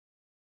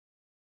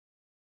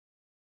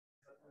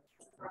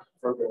Hey,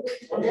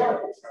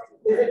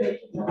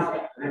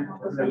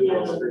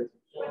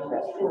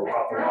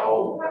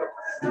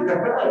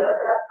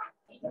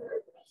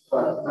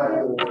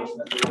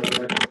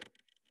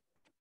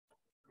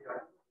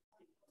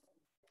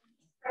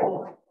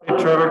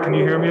 Trevor, can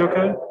you hear me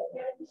okay?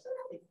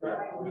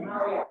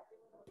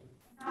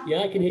 Yeah,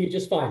 I can hear you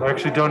just fine. I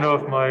actually don't know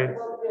if my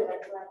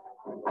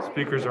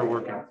speakers are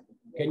working.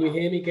 Can you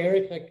hear me,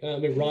 Garrick?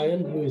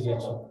 Ryan, who is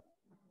it?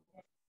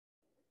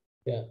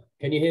 Yeah,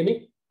 can you hear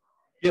me?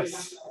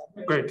 Yes,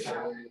 great.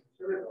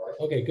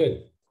 Okay,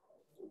 good.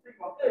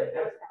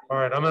 All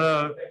right, I'm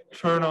gonna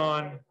turn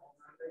on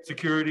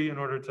security in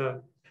order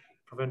to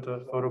prevent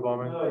a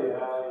photobombing.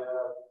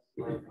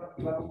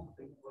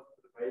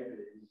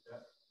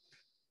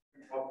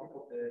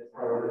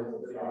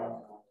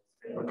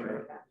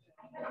 Okay.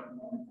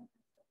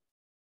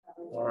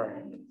 All right.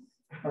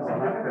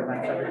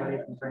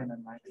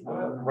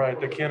 Right,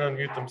 they can't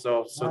unmute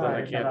themselves, so then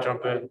they can't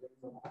jump in.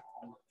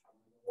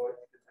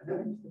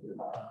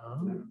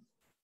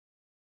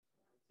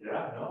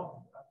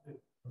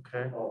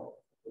 Okay.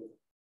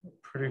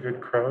 Pretty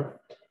good crowd.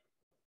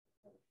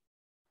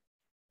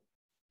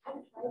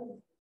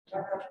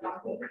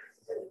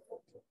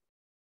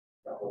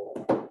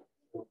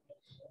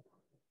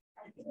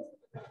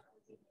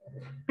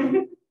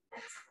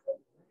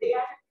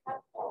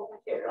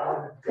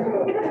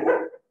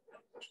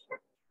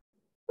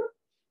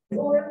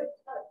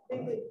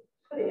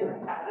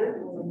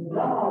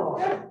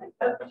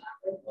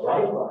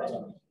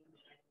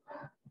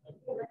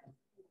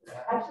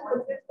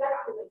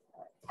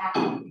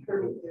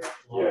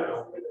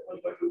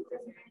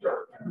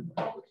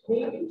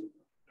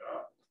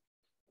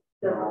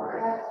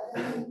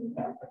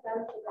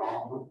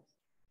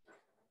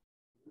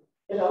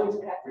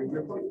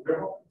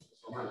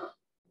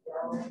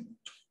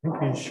 I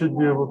think we should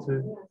be able to.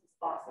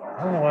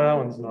 I don't know why that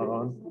one's not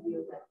on.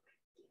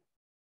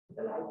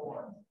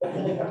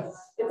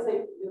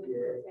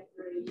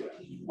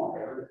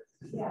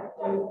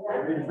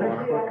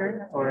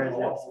 Or is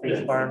it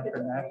space bar for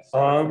next?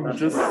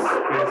 Just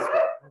space.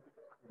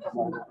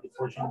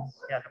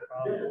 Yeah, no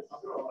problem.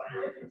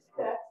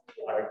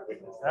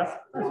 That's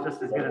just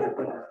as good as a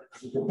clicker.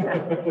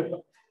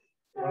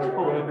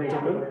 Go ahead and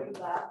jump in.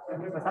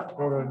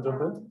 Go ahead and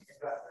jump in.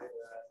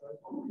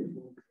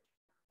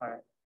 All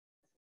right.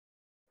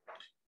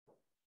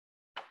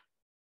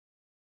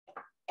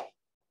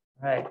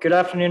 All right, good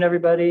afternoon,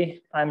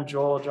 everybody. I'm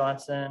Joel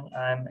Johnson.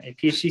 I'm a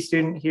PhD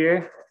student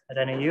here at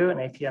NAU and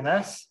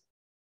APMS.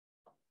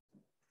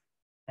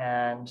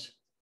 And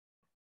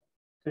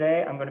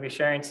today I'm going to be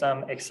sharing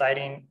some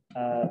exciting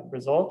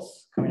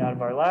results coming out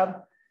of our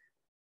lab.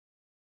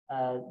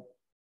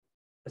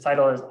 The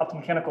title is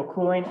Optomechanical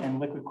Cooling and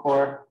Liquid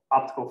Core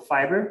Optical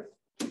Fiber.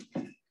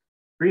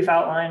 Brief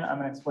outline, I'm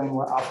going to explain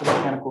what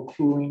optomechanical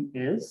cooling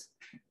is.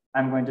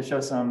 I'm going to show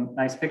some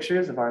nice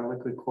pictures of our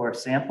liquid core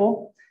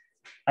sample.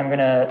 I'm going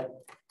to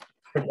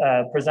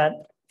present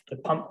the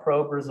pump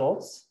probe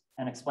results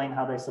and explain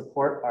how they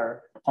support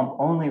our pump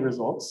only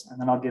results. And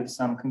then I'll give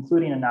some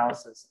concluding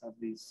analysis of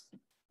these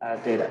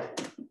data.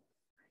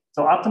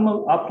 So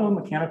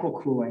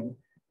optomechanical cooling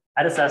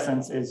at its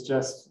essence is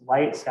just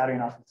light scattering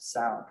off of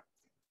sound.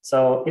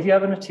 So if you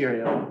have a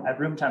material at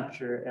room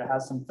temperature, it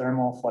has some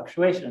thermal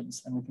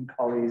fluctuations, and we can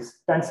call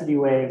these density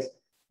waves,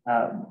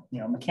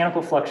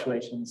 mechanical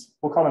fluctuations.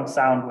 We'll call them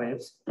sound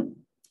waves.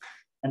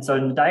 And so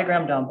in the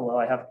diagram down below,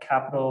 I have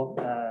capital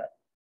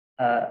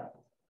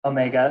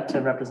omega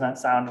to represent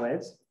sound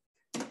waves.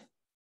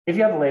 If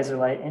you have a laser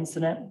light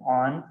incident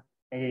on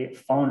a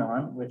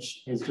phonon,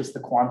 which is just the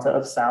quanta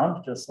of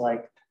sound, just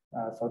like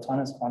photon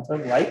is quanta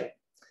of light,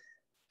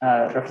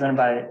 represented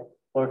by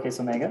lowercase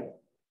omega,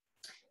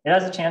 it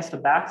has a chance to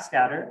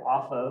backscatter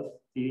off of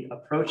the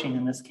approaching,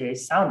 in this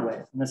case, sound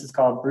wave. And this is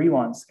called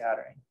Brillouin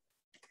scattering.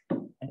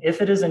 And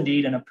if it is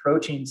indeed an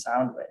approaching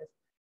sound wave,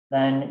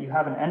 then you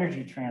have an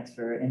energy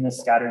transfer in this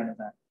scattering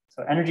event.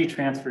 So energy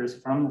transfers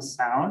from the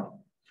sound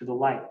to the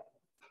light,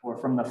 or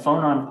from the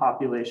phonon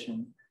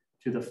population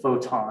to the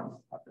photon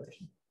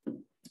population.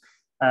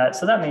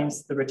 So that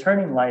means the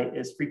returning light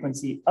is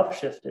frequency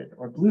upshifted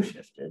or blue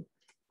shifted,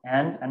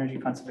 and energy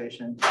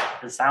conservation,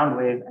 the sound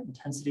wave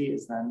intensity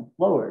is then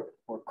lowered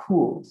or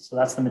cooled. So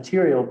that's the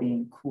material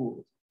being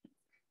cooled.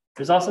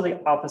 There's also the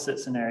opposite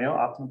scenario,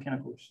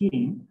 optomechanical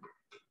heating.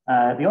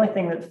 The only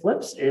thing that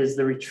flips is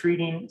the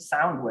retreating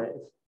sound wave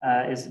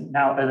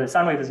the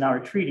sound wave is now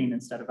retreating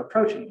instead of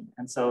approaching.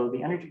 And so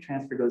the energy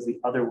transfer goes the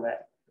other way.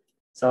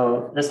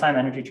 So this time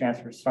energy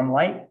transfers from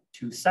light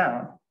to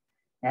sound,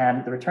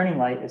 and the returning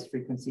light is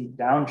frequency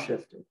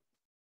downshifted.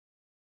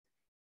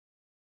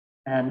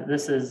 And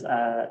this is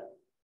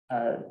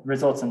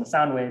results in the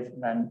sound wave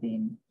then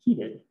being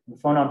heated, the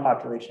phonon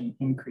population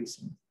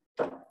increasing.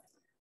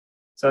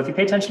 So if you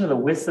pay attention to the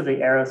widths of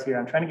the arrows here,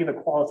 I'm trying to give a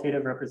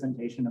qualitative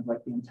representation of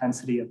like the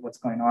intensity of what's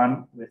going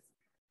on with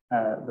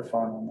the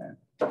phonon there.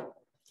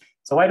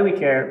 So why do we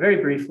care? Very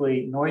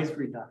briefly, noise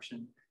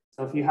reduction.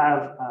 So if you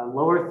have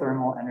lower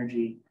thermal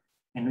energy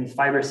in these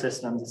fiber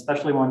systems,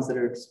 especially ones that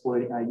are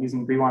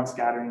using Brillouin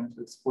scattering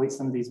to exploit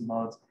some of these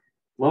modes.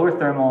 Lower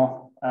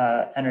thermal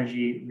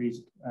energy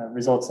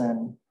results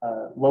in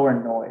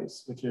lower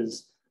noise, which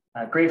is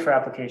great for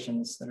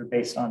applications that are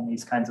based on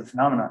these kinds of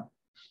phenomena.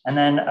 And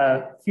then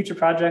a future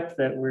project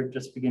that we're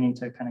just beginning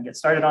to kind of get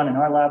started on in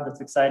our lab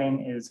that's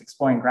exciting is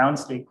exploring ground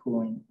state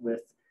cooling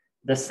with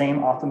the same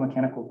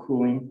optomechanical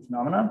cooling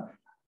phenomenon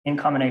in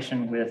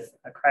combination with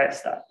a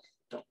cryostat.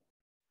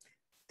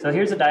 So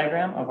here's a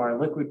diagram of our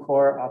liquid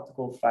core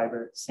optical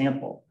fiber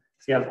sample.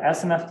 So you have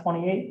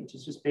SMF28, which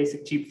is just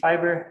basic cheap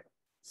fiber,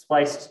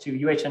 spliced to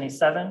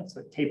UHNE7,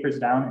 so it tapers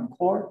down in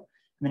core.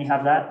 And then you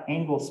have that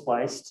angle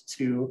spliced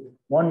to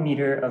 1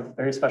 meter of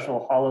very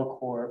special hollow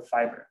core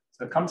fiber.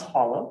 So it comes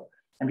hollow.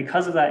 And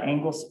because of that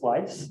angle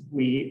splice,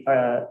 we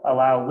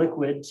allow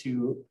liquid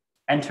to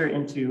enter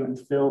into and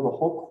fill the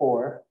whole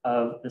core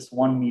of this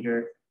 1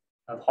 meter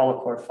of hollow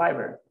core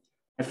fiber.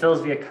 It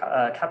fills via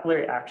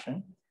capillary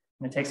action,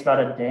 and it takes about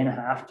a day and a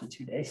half to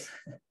 2 days.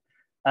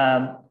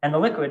 And the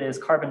liquid is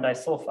carbon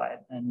disulfide.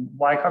 And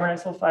why carbon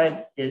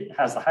disulfide? It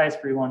has the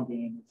highest Brillouin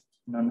gain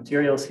of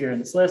materials here in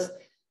this list,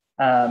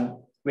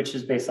 which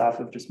is based off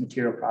of just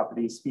material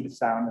properties, speed of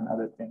sound, and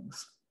other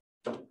things.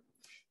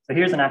 So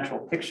here's an actual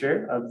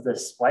picture of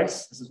this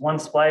splice. This is one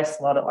splice,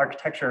 a lot of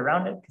architecture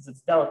around it because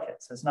it's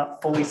delicate. So it's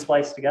not fully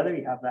spliced together.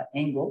 You have that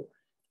angle,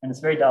 and it's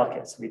very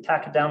delicate. So we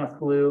tack it down with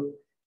glue,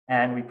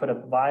 and we put a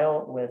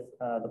vial with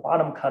the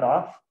bottom cut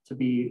off to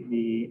be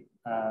the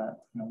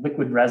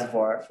liquid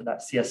reservoir for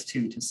that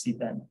CS2 to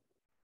seep in.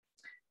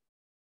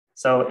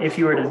 So if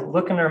you were to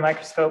look under a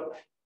microscope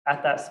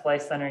at that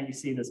splice center, you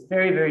see this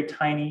very, very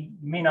tiny,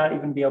 you may not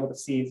even be able to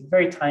see, it's a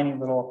very tiny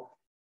little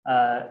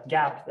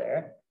gap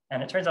there.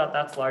 And it turns out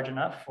that's large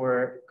enough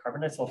for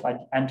carbon disulfide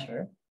to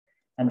enter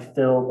and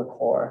fill the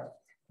core.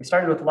 We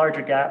started with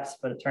larger gaps,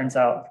 but it turns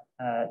out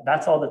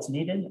that's all that's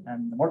needed.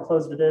 And the more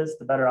closed it is,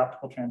 the better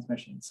optical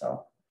transmission.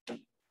 So,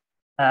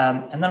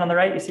 and then on the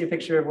right, you see a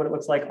picture of what it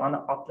looks like on the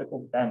optical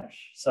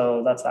bench.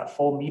 So that's that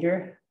full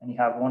meter. And you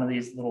have one of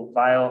these little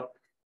vial,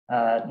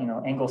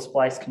 angle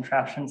splice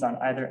contraptions on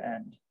either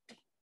end.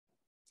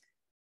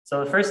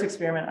 So the first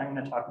experiment I'm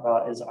going to talk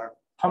about is our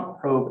pump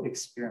probe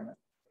experiment.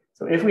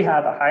 So if we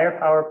have a higher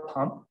power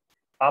pump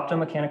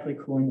optomechanically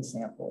cooling the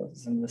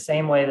samples in the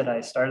same way that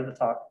I started the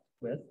talk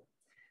with,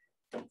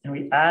 and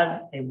we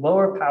add a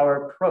lower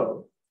power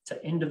probe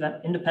to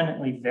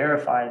independently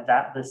verify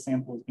that this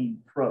sample is being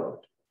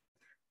probed,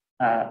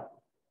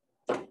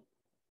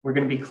 we're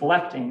going to be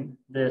collecting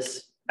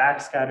this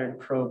backscattered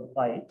probe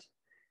light,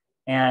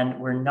 and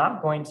we're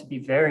not going to be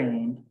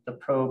varying the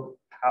probe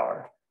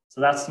power. So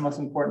that's the most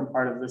important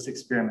part of this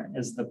experiment,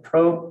 is the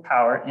probe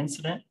power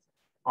incident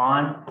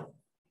on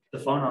the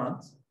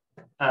phonons.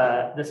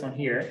 This one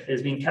here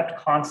is being kept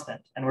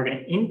constant, and we're going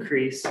to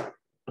increase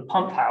the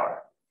pump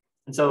power.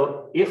 And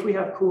so if we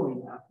have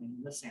cooling happening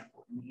in the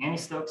sample, in the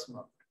anti-Stokes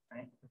mode,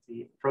 right, with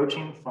the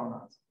approaching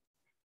phonons,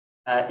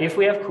 if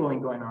we have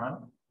cooling going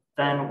on,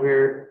 then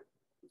we're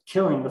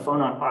killing the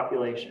phonon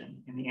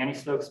population in the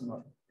anti-Stokes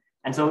mode.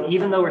 And so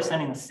even though we're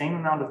sending the same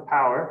amount of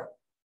power,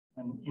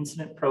 an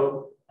incident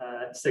probe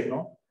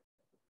signal,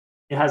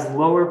 it has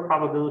lower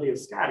probability of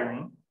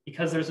scattering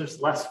because there's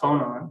just less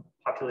phonon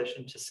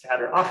population to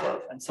scatter off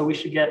of. And so we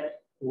should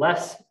get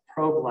less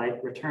probe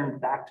light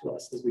returned back to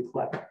us as we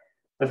collect.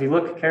 So if you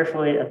look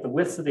carefully at the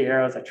widths of the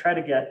arrows, I try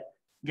to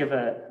give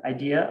an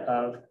idea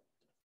of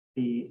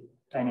the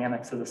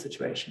dynamics of the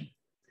situation.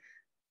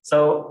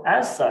 So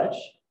as such,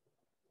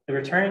 the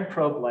returning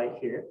probe light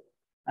here,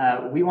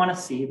 we want to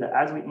see that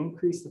as we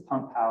increase the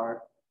pump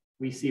power,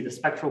 we see the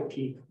spectral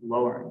peak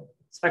lowering.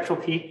 Spectral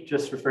peak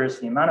just refers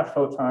to the amount of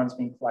photons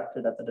being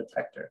collected at the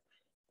detector.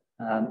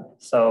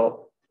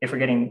 So if we're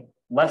getting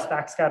less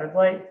backscattered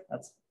light,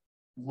 that's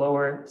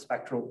lower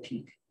spectral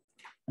peak.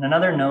 And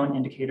another known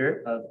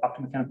indicator of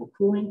optomechanical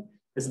cooling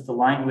is that the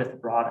line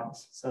width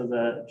broadens. So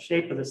the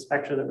shape of the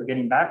spectra that we're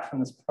getting back from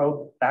this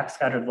probe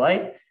backscattered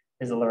light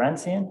is a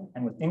Lorentzian.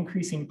 And with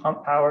increasing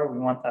pump power, we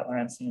want that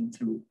Lorentzian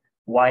to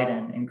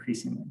widen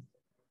increasingly.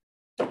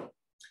 So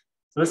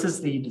this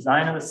is the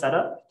design of the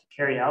setup to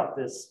carry out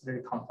this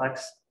very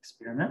complex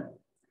experiment.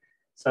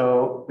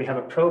 So we have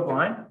a probe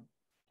line,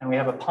 and we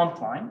have a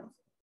pump line,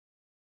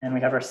 and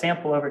we have our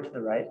sample over to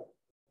the right,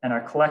 and our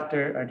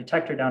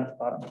detector down at the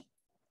bottom.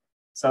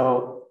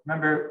 So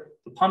remember,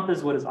 the pump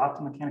is what is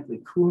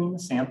optomechanically cooling the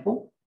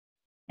sample,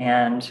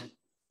 and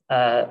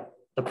the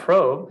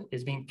probe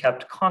is being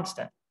kept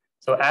constant.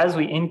 So as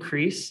we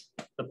increase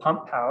the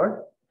pump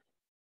power,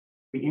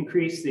 we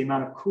increase the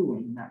amount of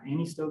cooling in that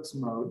anti-Stokes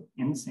mode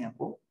in the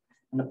sample,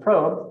 and the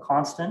probe,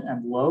 constant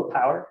and low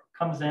power,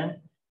 comes in.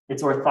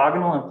 It's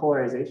orthogonal in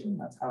polarization.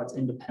 That's how it's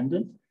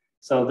independent.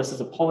 So this is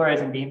a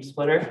polarizing beam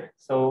splitter.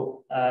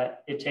 So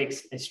it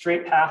takes a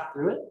straight path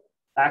through it,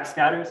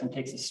 backscatters, and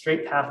takes a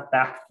straight path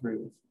back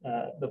through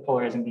the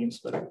polarizing beam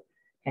splitter.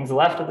 Hangs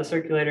left of the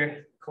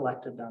circulator,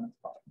 collected down at the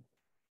bottom.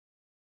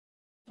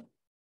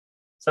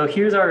 So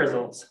here's our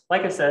results.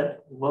 Like I said,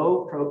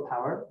 low probe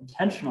power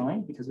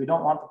intentionally, because we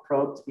don't want the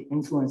probe to be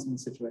influencing the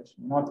situation.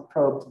 We want the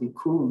probe to be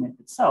cooling it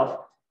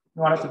itself.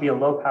 We want it to be a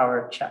low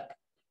power check.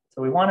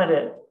 So we wanted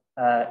it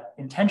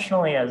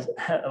intentionally as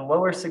a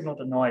lower signal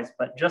to noise,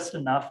 but just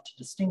enough to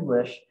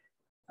distinguish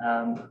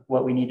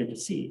what we needed to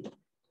see.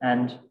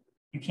 And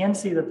you can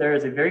see that there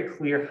is a very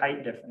clear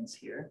height difference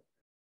here.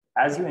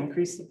 As you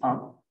increase the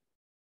pump,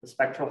 the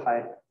spectral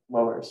height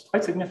lowers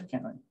quite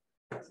significantly.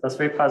 So that's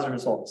very positive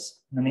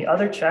results. And then the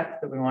other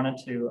check that we wanted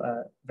to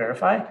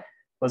verify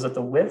was that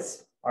the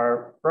widths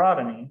are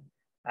broadening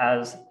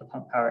as the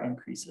pump power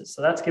increases.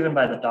 So that's given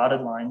by the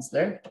dotted lines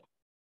there.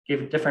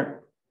 Gave a different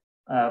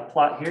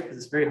plot here because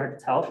it's very hard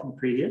to tell from the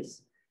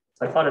previous.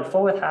 So I plotted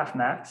full width half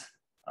max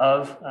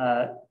of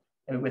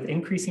with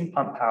increasing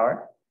pump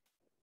power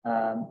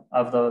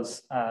of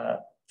those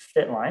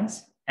fit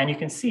lines. And you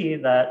can see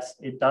that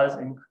it does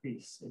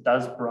increase, it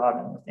does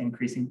broaden with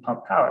increasing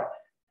pump power.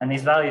 And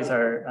these values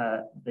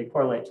are, they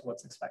correlate to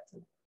what's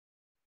expected.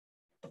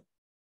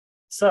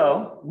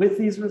 So with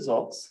these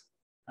results,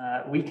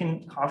 we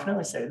can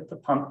confidently say that the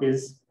pump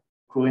is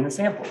cooling the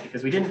sample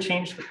because we didn't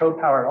change the probe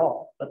power at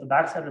all, but the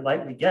backscatter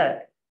light we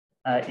get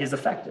is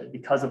affected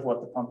because of what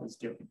the pump is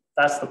doing.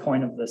 That's the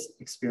point of this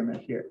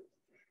experiment here.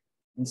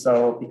 And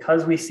so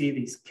because we see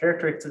these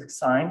characteristic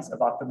signs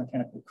of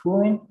optomechanical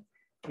cooling,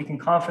 we can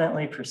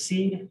confidently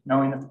proceed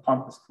knowing that the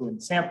pump is cooling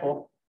the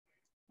sample,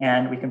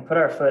 and we can put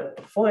our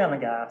foot fully on the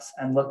gas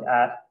and look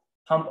at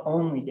pump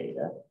only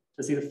data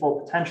to see the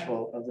full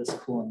potential of this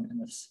cooling in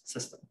this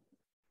system.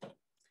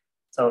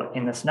 So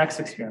in this next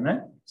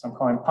experiment, so I'm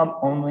calling pump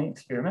only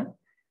experiment,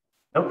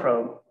 no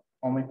probe,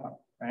 only pump,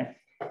 right?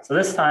 So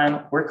this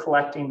time we're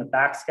collecting the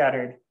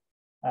backscattered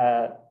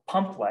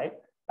pump light,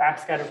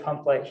 backscattered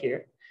pump light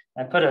here.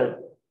 I put a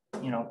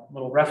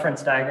little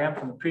reference diagram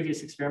from the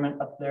previous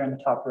experiment up there in the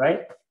top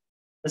right.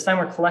 This time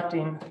we're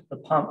collecting the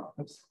pump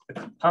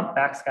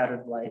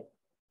backscattered light,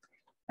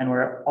 and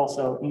we're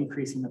also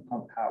increasing the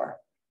pump power.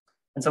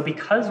 And so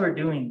because we're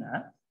doing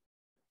that,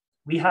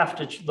 we have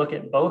to look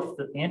at both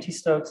the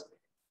anti-Stokes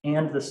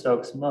and the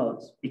Stokes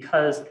modes,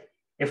 because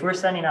if we're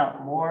sending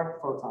out more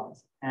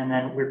photons and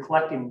then we're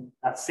collecting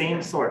that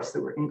same source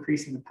that we're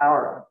increasing the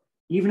power on,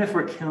 even if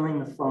we're killing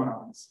the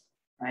phonons,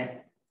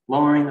 right,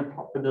 lowering the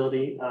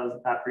probability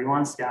of that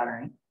Brillouin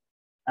scattering,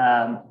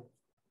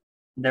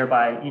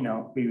 thereby,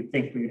 we would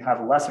think we would have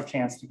a lesser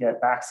chance to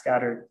get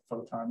backscattered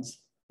photons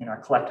in our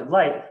collected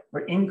light.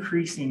 We're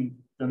increasing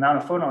the amount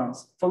of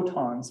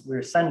photons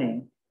we're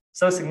sending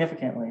so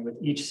significantly with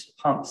each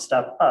pump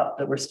step up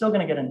that we're still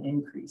going to get an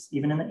increase,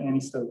 even in the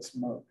anti-Stokes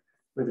mode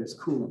where there's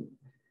cooling.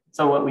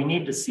 So what we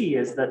need to see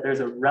is that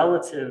there's a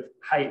relative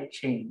height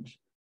change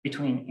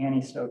between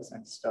anti-Stokes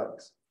and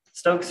Stokes.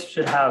 Stokes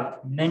should have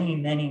many,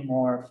 many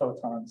more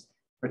photons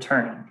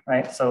returning,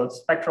 right? So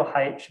spectral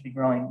height should be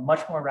growing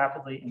much more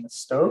rapidly in the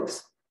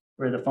Stokes,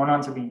 where the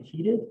phonons are being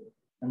heated,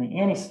 and the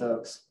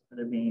anti-Stokes that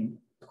are being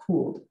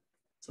cooled.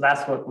 So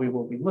that's what we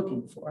will be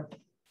looking for,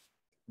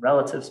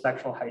 relative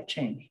spectral height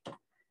change.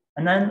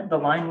 And then the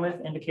line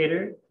width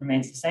indicator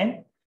remains the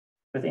same.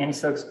 With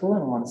anti-Stokes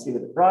cooling, we want to see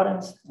that it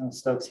broadens, and with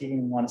Stokes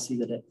heating, we want to see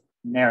that it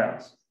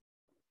narrows.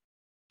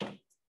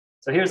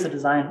 So here's the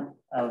design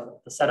of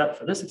the setup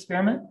for this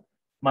experiment.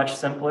 Much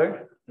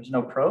simpler. There's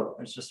no probe,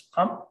 there's just a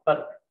pump,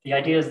 but the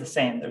idea is the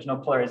same. There's no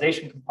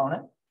polarization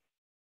component.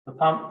 The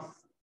pump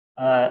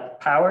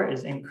power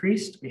is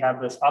increased. We have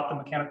this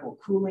optomechanical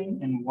cooling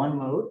in one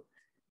mode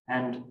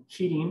and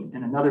heating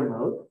in another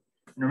mode.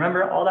 And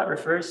remember, all that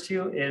refers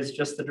to is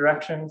just the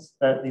directions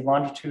that the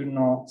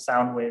longitudinal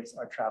sound waves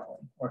are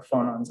traveling, or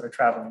phonons are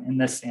traveling in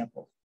this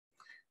sample.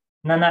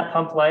 And then that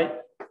pump light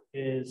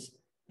is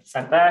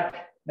sent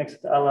back, mixed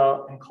with the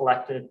LO, and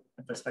collected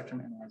at the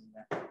spectrum analyzer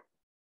there.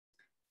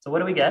 So what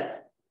do we get?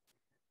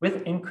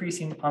 With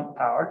increasing pump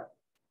power,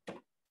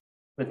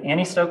 with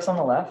anti-Stokes on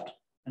the left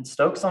and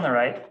Stokes on the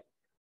right,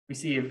 we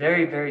see a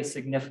very, very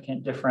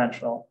significant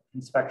differential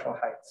in spectral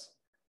heights,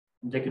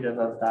 indicative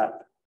of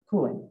that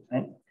cooling,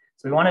 right?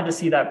 So we wanted to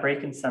see that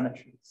break in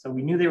symmetry. So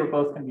we knew they were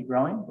both going to be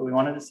growing, but we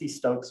wanted to see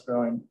Stokes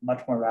growing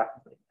much more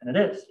rapidly, and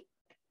it is.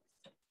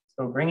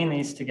 So bringing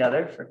these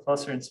together for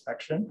closer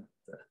inspection,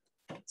 the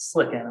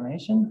slick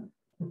animation.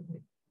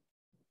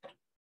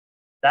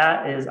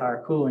 That is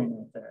our cooling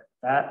right there.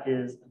 That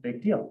is a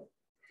big deal.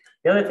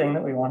 The other thing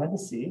that we wanted to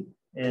see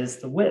is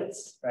the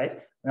widths, right?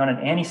 We wanted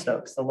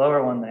anti-Stokes, the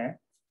lower one there,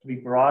 to be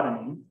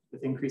broadening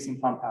with increasing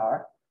pump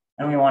power.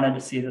 And we wanted to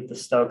see that the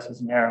Stokes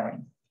was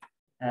narrowing.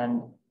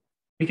 And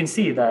we can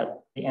see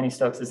that the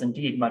anti-Stokes is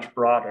indeed much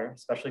broader,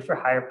 especially for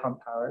higher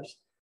pump powers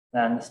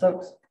than the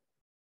Stokes.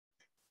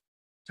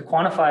 To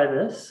quantify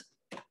this,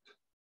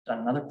 done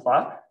another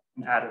plot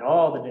and added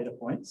all the data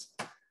points.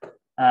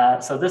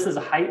 So this is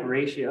a height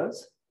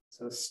ratios.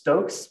 So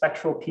Stokes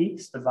spectral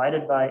peaks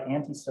divided by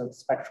anti-Stokes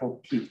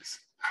spectral peaks.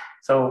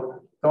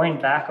 So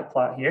going back a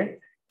plot here,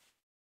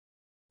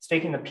 it's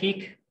taking the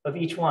peak of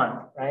each one,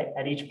 right,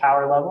 at each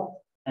power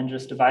level, and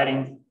just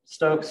dividing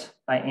Stokes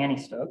by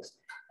anti-Stokes.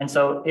 And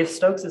so if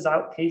Stokes is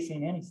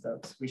outpacing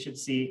anti-Stokes, we should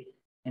see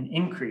an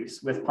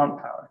increase with pump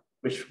power,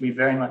 which we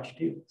very much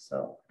do.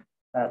 So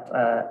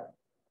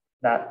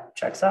that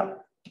checks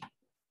out.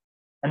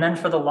 And then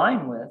for the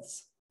line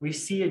widths, we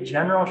see a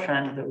general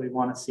trend that we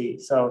want to see.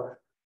 So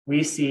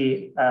we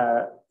see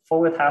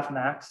full width half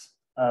max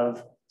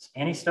of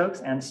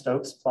anti-Stokes and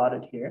Stokes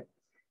plotted here.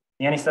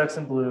 The anti-Stokes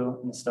in blue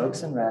and the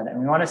Stokes in red. And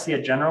we want to see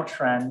a general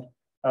trend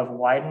of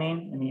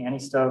widening in the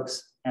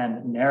anti-Stokes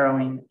and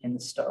narrowing in the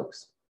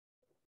Stokes.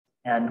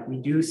 And we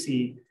do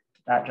see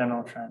that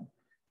general trend.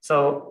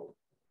 So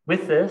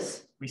with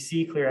this, we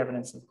see clear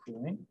evidence of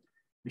cooling.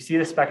 We see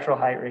the spectral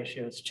height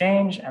ratios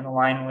change and the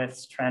line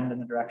widths trend in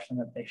the direction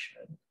that they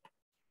should.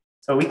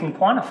 So we can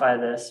quantify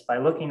this by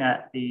looking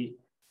at the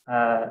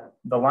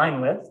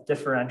line width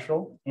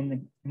differential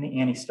in the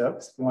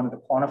anti-Stokes. If we wanted to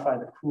quantify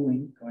the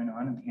cooling going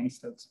on in the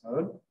anti-Stokes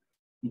mode,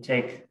 you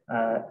take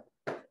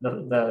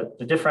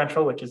the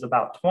differential, which is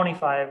about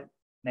 25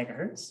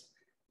 megahertz,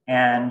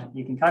 and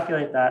you can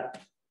calculate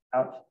that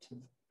out to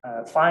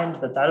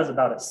find that that is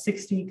about a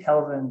 60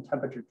 Kelvin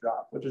temperature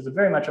drop, which is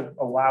very much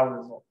a wow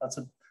result. That's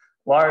a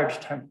large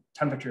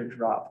temperature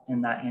drop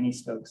in that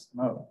anti-Stokes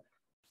mode.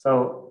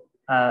 So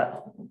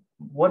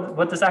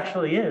what this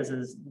actually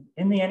is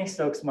in the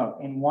anti-Stokes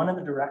mode, in one of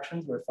the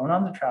directions where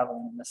phonons are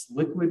traveling in this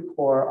liquid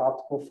core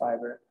optical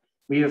fiber,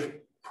 we have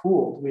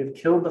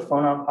killed the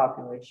phonon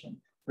population,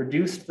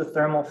 reduced the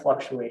thermal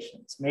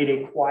fluctuations, made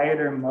a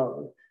quieter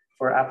mode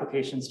for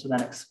applications to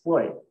then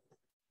exploit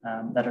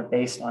that are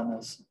based on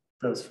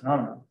those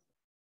phenomena.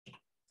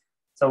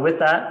 So with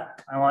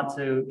that, I want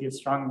to give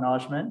strong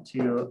acknowledgement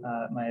to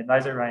my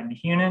advisor, Ryan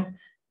Mehunen,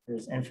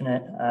 who's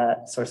infinite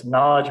source of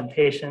knowledge and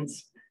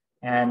patience,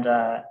 and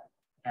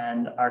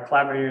our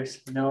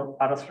collaborators, Milt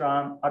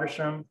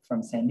Otterstrom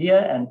from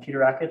Sandia and Peter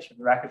Rakich of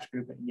the Rakich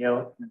Group at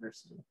Yale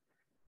University.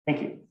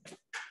 Thank you.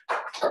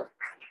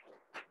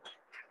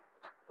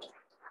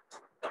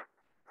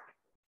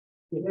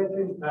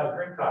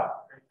 Great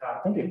talk.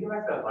 Thank you. Can you go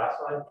back to that last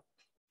slide?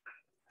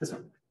 This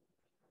one.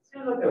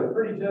 Seems like a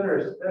pretty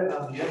generous bet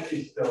on the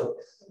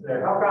anti-Stokes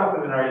there. How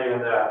confident are you in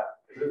that?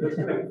 Because it's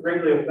going to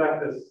greatly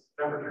affect this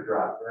temperature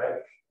drop,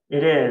 right?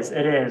 It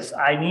is.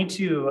 I need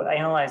to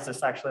analyze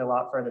this actually a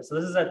lot further. So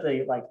this is at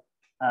the,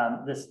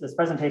 this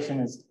presentation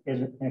is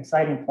an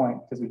exciting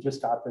point because we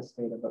just got this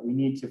data, but we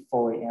need to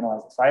fully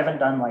analyze it. So I haven't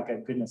done like a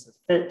goodness of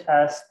fit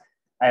test.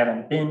 I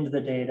haven't binned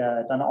the data.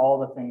 I've done all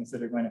the things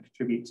that are going to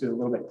contribute to a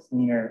little bit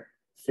cleaner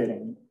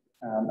fitting.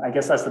 I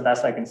guess that's the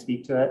best I can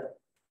speak to it.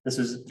 This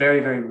is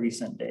very, very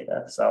recent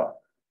data. So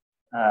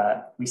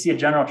we see a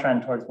general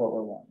trend towards what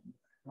we're wanting.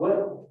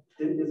 What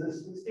is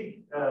this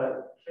 60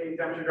 K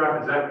temperature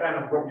drop? Is that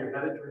kind of what you're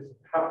headed towards?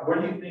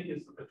 What do you think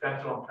is the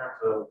potential in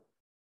terms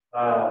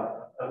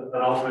of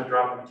an ultimate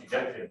drop that you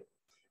get to?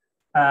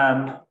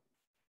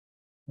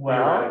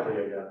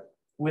 Well,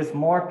 with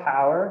more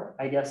power,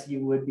 I guess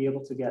you would be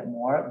able to get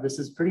more. This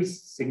is pretty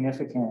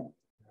significant.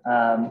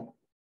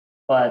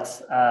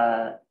 But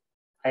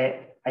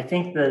I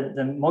think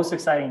the most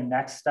exciting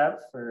next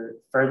step for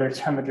further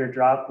temperature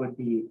drop would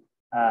be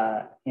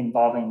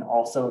involving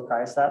also a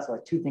cryostat. So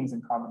like two things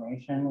in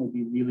combination would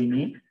be really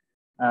neat.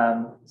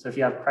 So if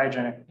you have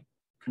cryogenic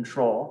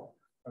control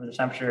over the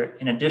temperature,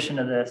 in addition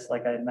to this,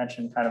 like I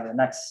mentioned, kind of the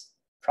next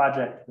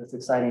project that's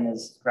exciting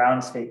is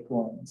ground state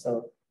cooling.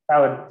 So that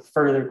would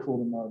further cool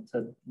the mode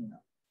to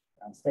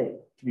ground state.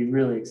 To be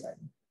really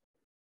exciting.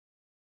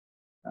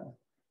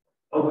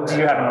 Do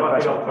you have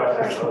another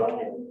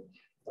question?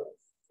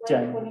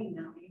 Jen.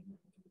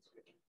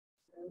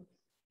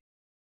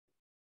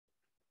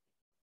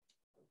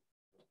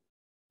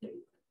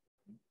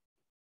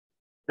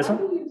 This one?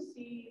 How do you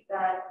see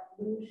that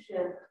blue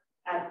shift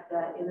at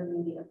the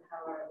intermediate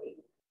power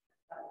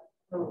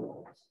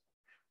millivolts?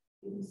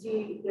 You can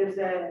see there's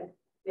a,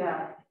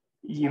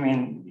 You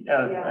mean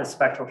a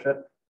spectral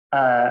shift?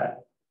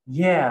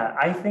 Yeah,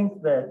 I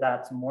think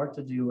that's more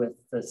to do with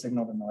the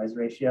signal to noise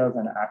ratio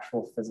than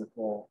actual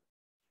physical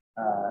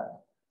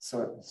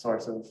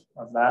source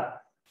of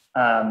that.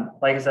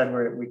 Like I said,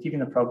 we're keeping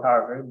the probe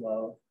power very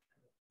low,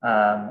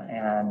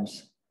 and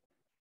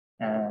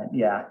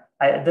yeah,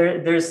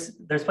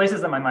 there's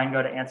places that my mind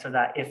go to answer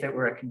that if it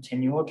were a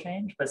continual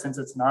change, but since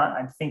it's not,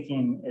 I'm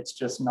thinking it's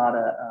just not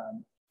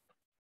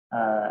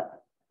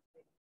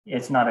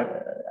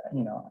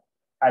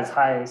as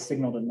high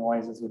signal to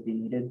noise as would be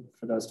needed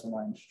for those to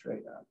line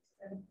straight up.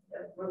 And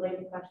a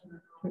related question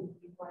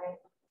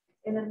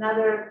in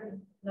another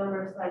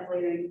number of slides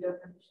later, you don't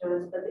have to show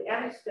us, but the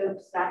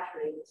anti-Stokes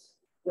saturates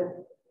with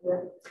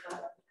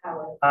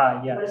power.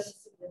 Yes. What is the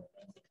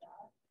significance of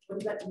that? What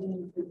does that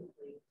mean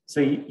physically? So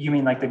you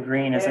mean like the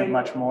green isn't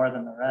much more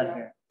than the red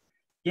here?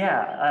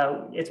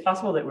 Yeah, it's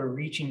possible that we're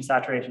reaching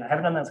saturation. I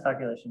haven't done those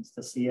calculations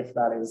to see if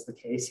that is the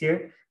case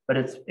here, but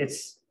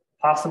it's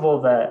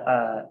possible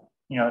that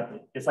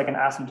it's like an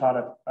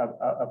asymptotic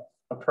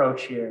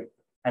approach here,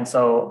 and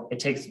so it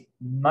takes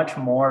much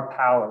more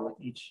power with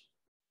each.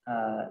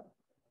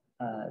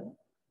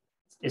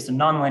 It's a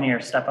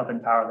nonlinear step up in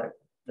power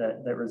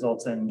that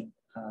results in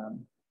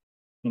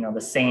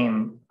the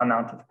same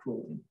amount of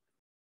cooling.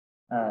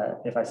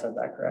 If I said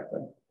that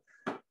correctly.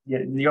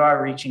 you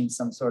are reaching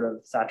some sort of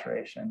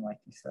saturation, like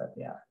you said.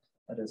 Yeah,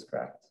 that is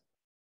correct.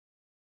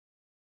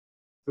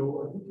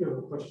 So I think you have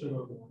a question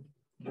on the one.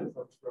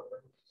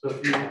 So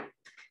if you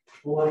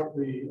pull up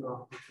the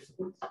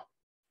participants,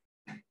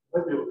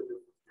 might be able to do it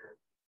here.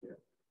 Yeah.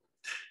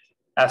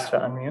 Ask to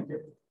unmute. Yeah.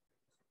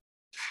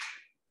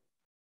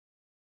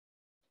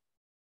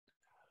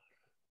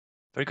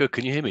 Very good.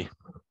 Can you hear me?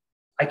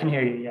 I can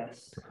hear you,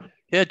 yes.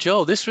 Yeah,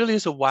 Joel, this really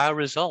is a wow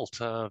result.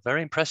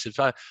 Very impressive.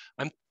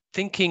 I'm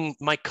thinking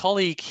my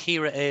colleague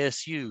here at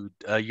ASU,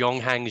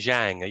 Yonghang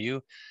Zhang, are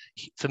you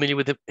familiar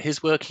with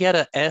his work? He had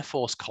an Air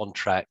Force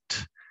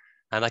contract,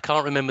 and I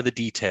can't remember the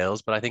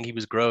details, but I think he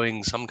was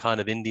growing some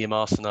kind of indium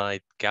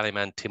arsenide, gallium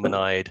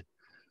antimonide,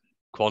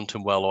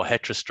 quantum well, or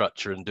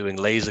heterostructure and doing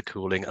laser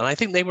cooling. And I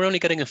think they were only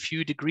getting a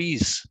few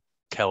degrees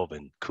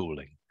Kelvin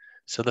cooling.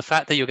 So the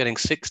fact that you're getting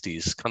 60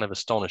 is kind of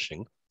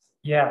astonishing.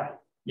 Yeah,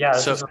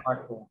 this is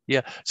remarkable.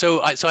 Yeah,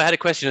 so I had a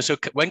question. So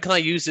when can I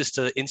use this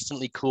to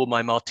instantly cool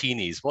my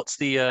martinis? What's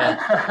the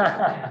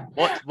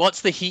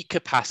what's the heat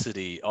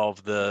capacity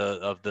of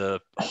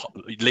the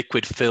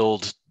liquid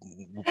filled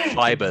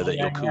fiber that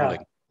you're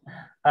cooling?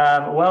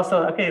 Well,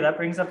 so okay, that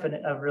brings up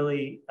a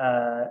really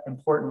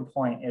important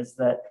point, is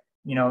that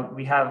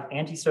we have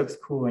anti-Stokes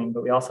cooling,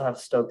 but we also have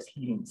Stokes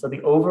heating. So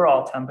the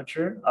overall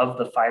temperature of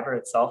the fiber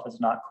itself is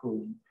not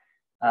cooling.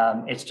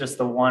 It's just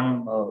the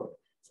one mode,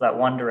 so that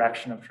one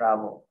direction of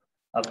travel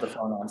of the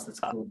phonons that's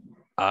cooling.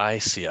 I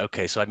see.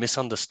 Okay, so I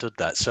misunderstood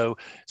that. So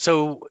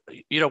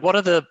what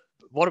are the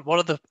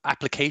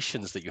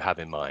applications that you have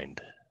in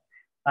mind?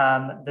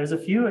 There's a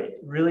few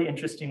really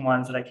interesting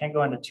ones that I can't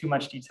go into too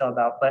much detail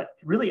about, but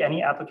really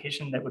any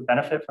application that would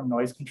benefit from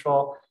noise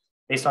control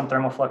based on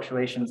thermal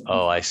fluctuations.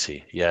 Oh, I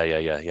see. Yeah,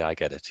 I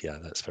get it. Yeah,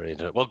 that's very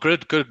interesting. Well,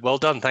 good. Well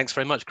done. Thanks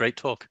very much. Great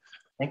talk.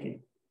 Thank you.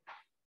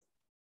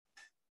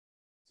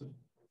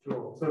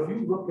 So if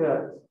you look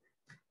at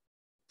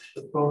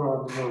the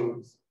phonon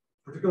modes,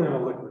 particularly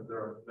on a liquid,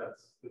 there's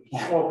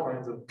all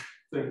kinds of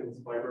things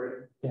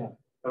vibrating. Yeah.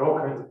 At all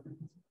kinds of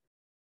frequencies.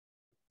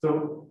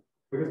 So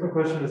I guess my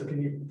question is,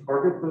 can you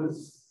target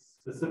those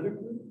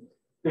specifically?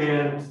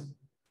 And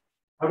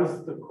how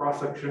does the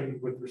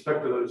cross-section with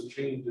respect to those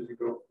change as you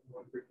go from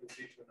one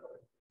frequency to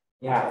another?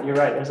 Yeah, you're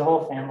right. There's a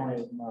whole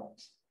family of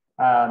modes.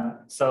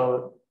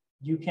 So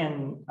you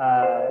can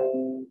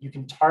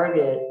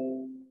target.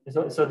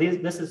 So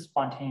this is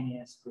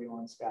spontaneous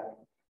gluon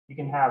scattering. You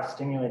can have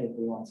stimulated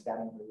gluon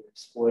scattering where you're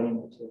exploiting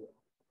material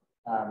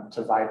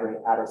to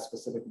vibrate at a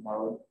specific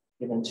mode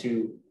given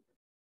to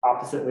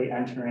oppositely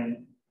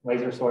entering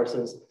laser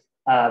sources.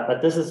 But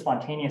this is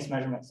spontaneous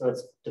measurement, so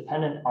it's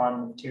dependent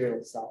on the material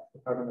itself. The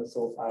carbon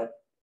sulfide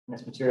and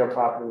its material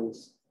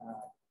properties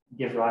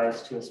give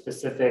rise to a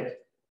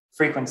specific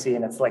frequency,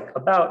 and it's like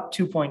about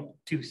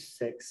 2.26,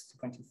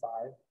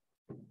 2.25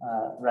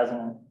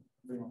 resonant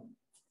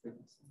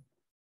frequency.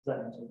 Does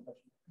that answer the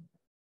question?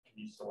 Can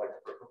you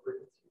select different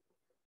frequency?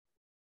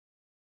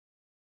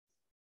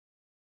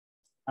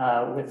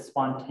 With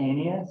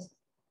spontaneous,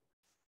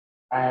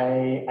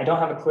 I don't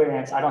have a clear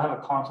answer. I don't have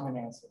a confident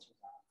answer to that.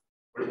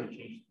 What if you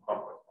change the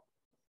complex?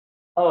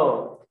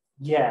 Oh,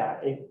 yeah.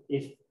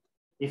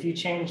 If you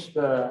change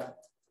the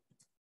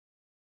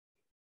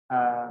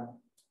I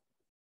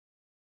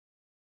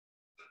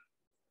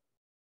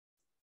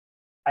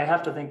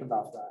have to think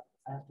about that.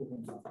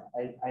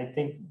 I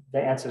think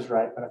the answer is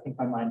right, but I think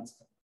my mind's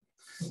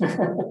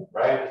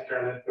Right, just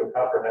turned into a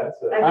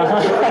comprehensive.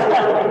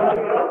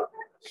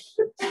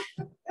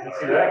 You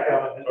see that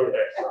coming?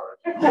 Okay, sorry.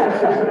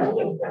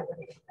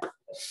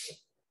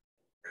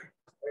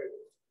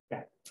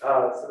 So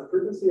the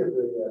frequency of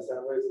the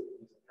sound waves,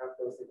 how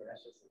closely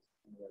matches it?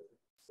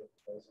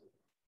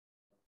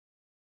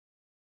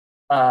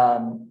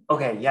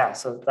 Okay, yeah,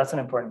 so that's an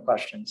important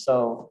question.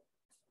 So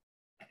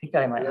I think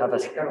I might have a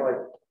kind of like,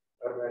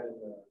 I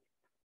imagine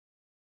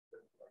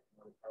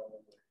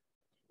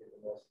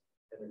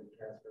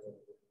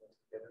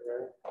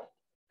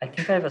I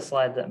think I have a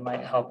slide that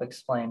might help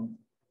explain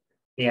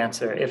the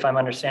answer if I'm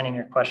understanding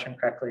your question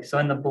correctly. So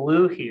in the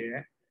blue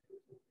here,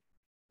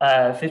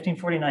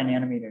 1549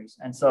 nanometers.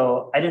 And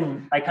so I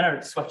kind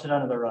of swept it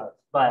under the rug,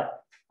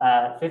 but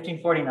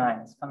 1549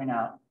 is coming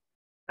out,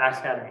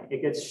 backscattering.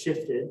 It gets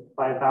shifted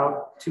by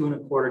about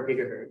 2.25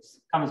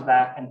 gigahertz, comes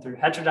back and through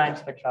heterodyne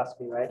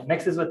spectroscopy, right?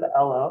 Mixes with the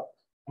LO,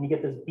 and you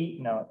get this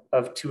beat note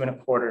of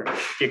 2.25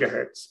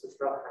 gigahertz. It's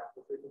about half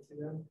the frequency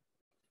then?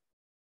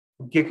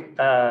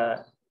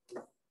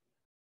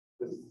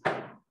 This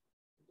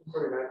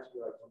 49 should be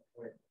like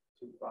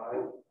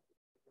 1.25.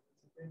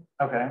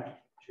 Okay.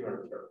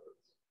 200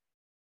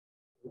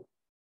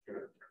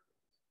 terabits.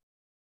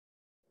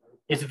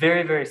 It's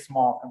very, very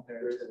small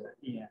compared to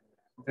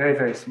very,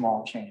 very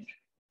small change.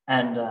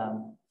 And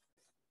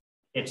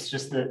it's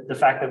just the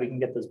fact that we can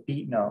get this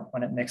beat note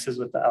when it mixes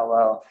with the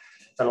LO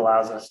that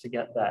allows us to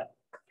get that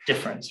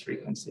difference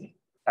frequency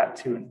at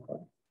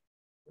 2.25.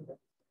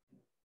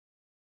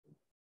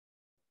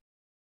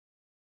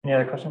 Any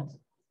other questions?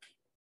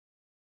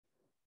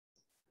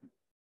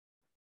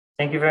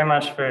 Thank you very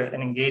much for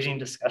an engaging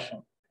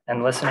discussion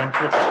and listening to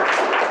the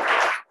talk.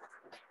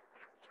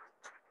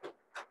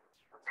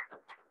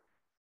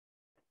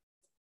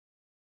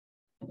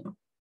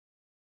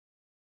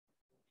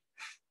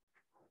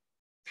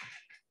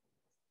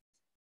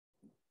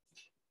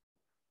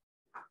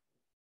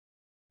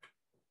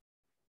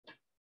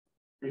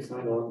 You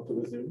signed on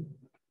to the Zoom?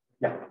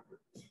 Yeah.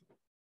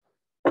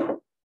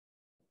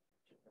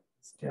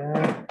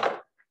 Scan.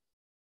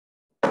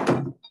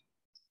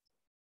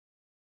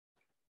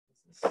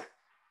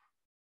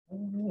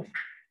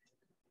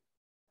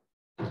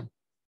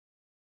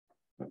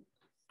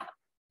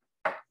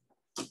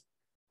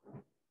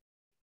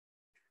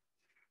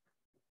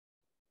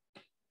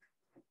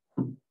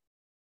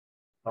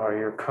 All right,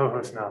 you're a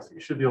co-host now, so you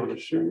should be able to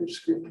share your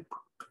screen.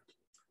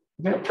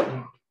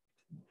 Okay.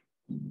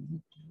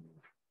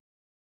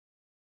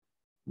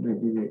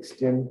 Maybe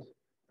extend.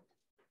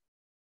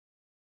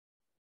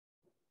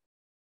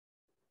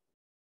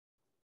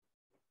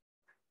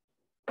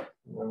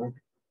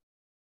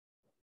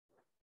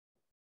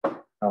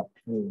 Oh,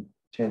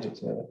 change it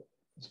to.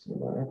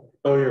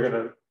 Oh, you're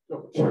gonna.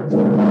 Oh, sure.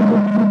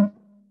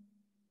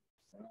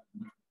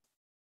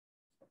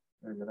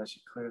 Very good. I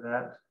should clear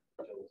that.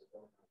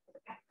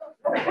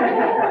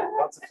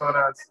 Lots of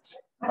photos.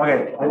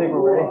 Okay, I think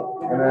we're ready.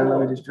 And then let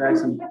me just drag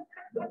some.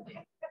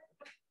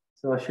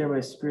 So I'll share my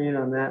screen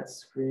on that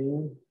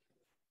screen.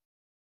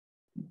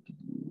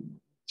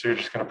 So you're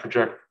just gonna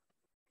project.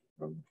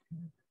 Okay,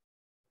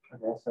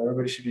 so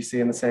everybody should be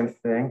seeing the same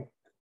thing.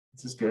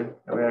 This is good.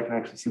 That way I can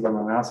actually see where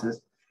my mouse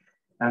is.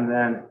 And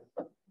then,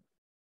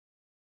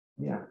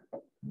 yeah,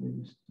 let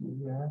me just do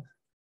that.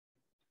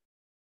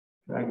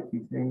 Drag a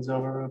few things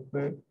over real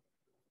quick.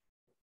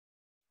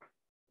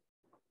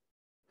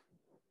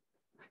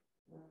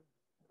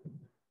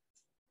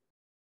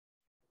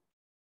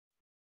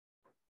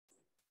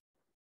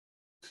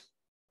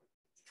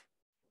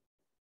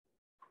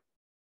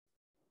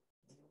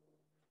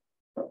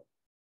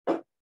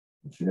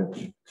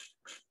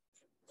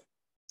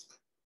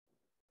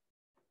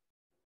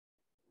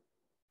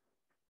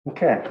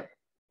 Okay.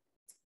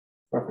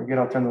 Before I forget,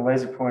 I'll turn the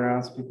laser pointer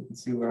on so people can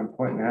see where I'm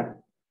pointing at.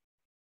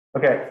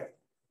 Okay.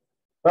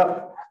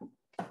 Well,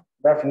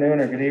 good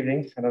afternoon or good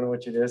evening. I don't know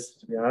which it is,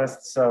 to be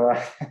honest. So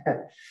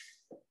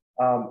today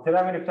I'm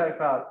going to talk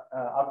about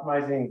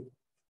optimizing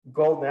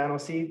gold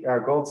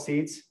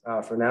seeds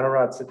for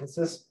nanorod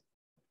synthesis.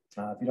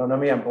 If you don't know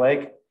me, I'm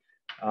Blake,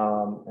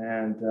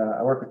 and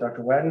I work with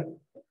Dr. Wetton.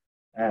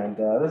 And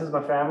this is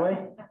my family.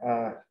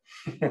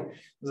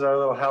 This is our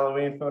little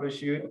Halloween photo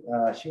shoot.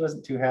 She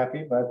wasn't too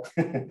happy, but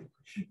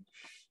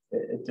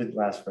it didn't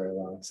last very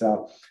long.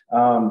 So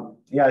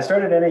yeah, I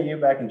started NAU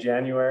back in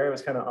January. It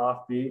was kind of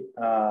offbeat.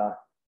 So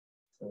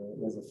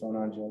there's a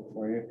phone-on joke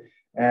for you.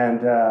 And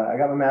I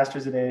got my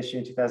master's at ASU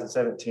in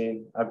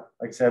 2017. Like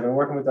I said, I've been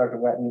working with Dr.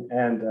 Wetton,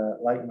 and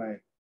like my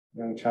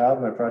young child,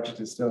 my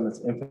project is still in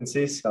its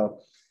infancy. So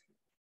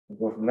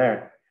we'll go from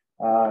there.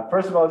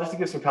 First of all, just to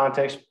give some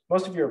context,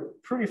 most of you are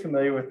pretty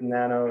familiar with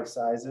nano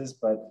sizes,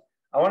 but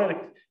I wanted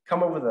to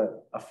come up with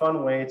a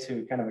fun way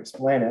to kind of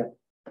explain it.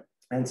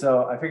 And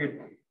so I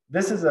figured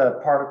this is a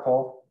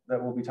particle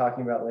that we'll be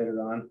talking about later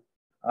on.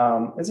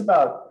 It's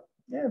about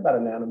a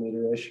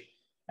nanometer-ish.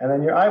 And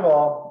then your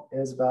eyeball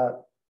is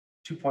about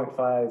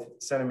 2.5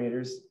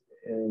 centimeters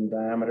in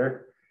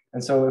diameter.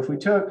 And so if we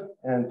took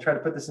and try to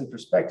put this in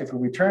perspective, if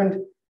we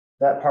turned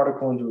that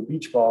particle into a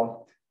beach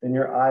ball, then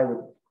your eye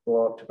would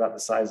blow up to about the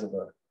size of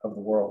the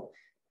world.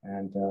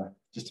 And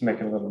just to make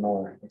it a little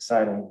more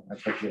exciting,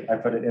 I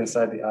put it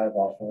inside the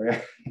eyeball for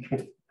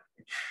you.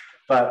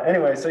 But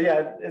anyway, so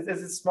yeah,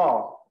 it's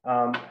small.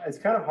 It's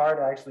kind of hard,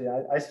 actually.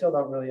 I still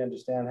don't really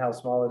understand how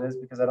small it is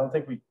because I don't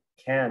think we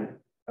can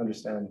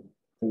understand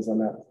things on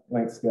that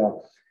length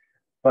scale.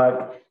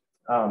 But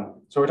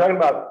so we're talking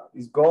about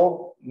these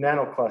gold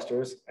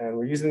nanoclusters, and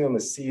we're using them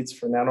as seeds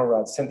for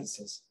nanorod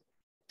synthesis.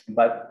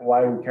 But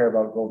why do we care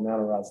about gold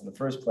nanorods in the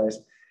first place?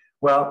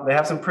 Well, they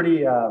have some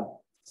pretty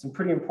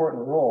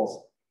important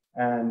roles.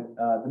 And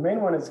the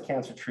main one is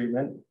cancer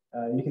treatment.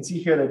 You can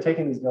see here, they're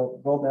taking these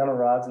gold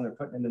nanorods and they're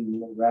putting them in a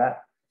little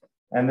rat.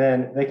 And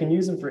then they can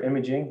use them for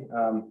imaging.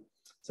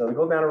 So the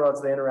gold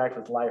nanorods, they interact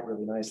with light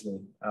really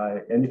nicely.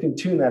 And you can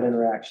tune that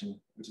interaction,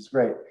 which is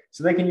great.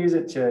 So they can use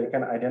it to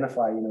kind of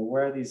identify,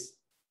 where these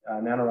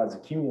nanorods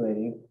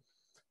accumulating.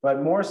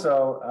 But more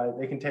so,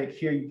 they can take,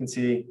 here you can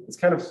see, it's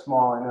kind of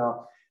small, I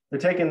know. They're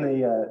taking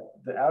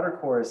the outer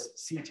core is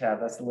C-tab,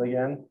 that's the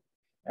ligand,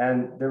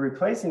 and they're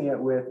replacing it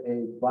with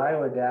a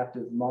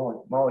bioadaptive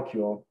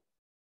molecule.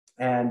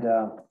 And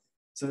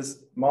so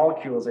this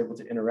molecule is able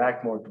to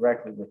interact more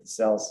directly with the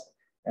cells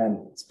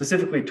and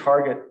specifically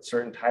target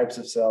certain types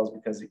of cells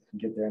because it can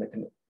get there and it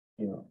can,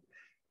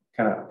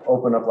 kind of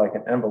open up like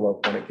an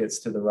envelope when it gets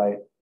to the right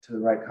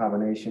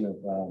combination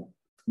of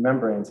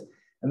membranes.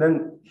 And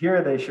then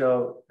here they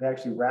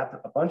actually wrap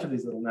a bunch of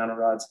these little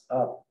nanorods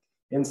up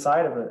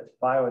inside of a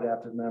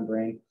bioadaptive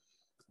membrane.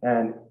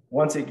 And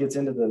once it gets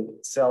into the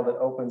cell that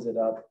opens it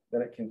up,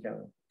 then it can kind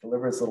of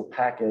deliver its little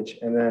package.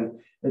 And then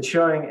it's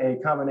showing a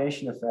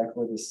combination effect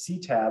where the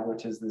C-tab,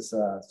 which is this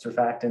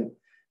surfactant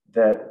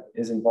that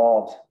is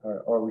involved,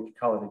 or we could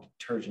call it a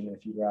detergent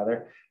if you'd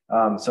rather.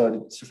 So the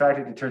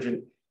surfactant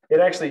detergent, it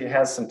actually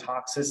has some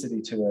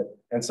toxicity to it.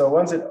 And so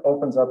once it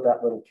opens up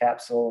that little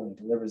capsule and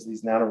delivers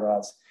these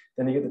nanorods,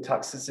 then you get the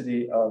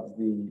toxicity of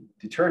the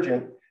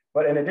detergent.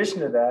 But in addition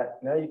to that,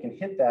 now you can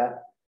hit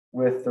that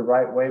with the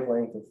right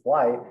wavelength of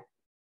light,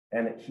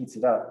 and it heats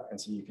it up. And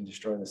so you can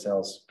destroy the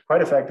cells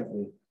quite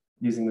effectively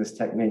using this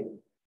technique.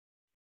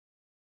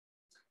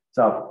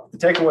 So the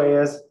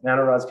takeaway is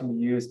nanorods can be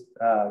used,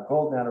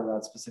 gold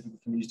nanorods specifically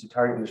can be used to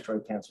target and destroy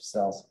cancer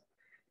cells.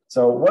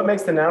 So what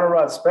makes the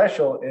nanorod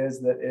special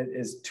is that it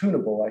is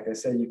tunable. Like I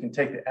said, you can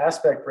take the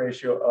aspect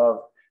ratio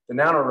of the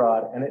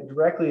nanorod and it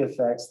directly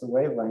affects the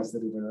wavelengths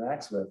that it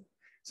interacts with.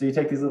 So you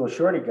take these little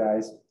shorty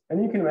guys,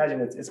 and you can imagine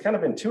it's kind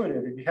of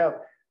intuitive. If you have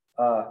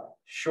a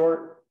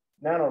short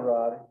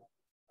nanorod,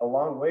 a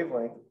long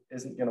wavelength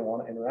isn't going to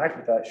want to interact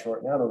with that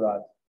short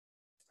nanorod.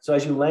 So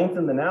as you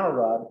lengthen the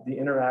nanorod, the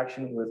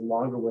interaction with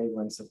longer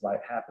wavelengths of light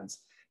happens.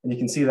 And you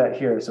can see that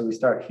here. So we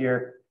start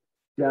here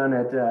down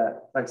at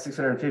like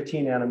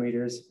 615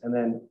 nanometers. And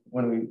then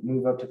when we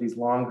move up to these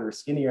longer,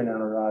 skinnier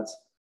nanorods,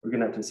 we're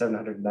getting up to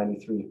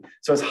 793.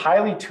 So it's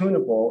highly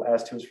tunable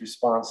as to its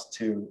response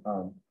to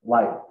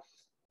light.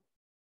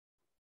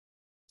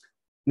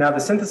 Now, the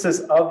synthesis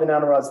of the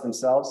nanorods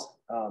themselves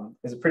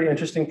is a pretty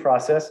interesting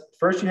process.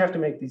 First, you have to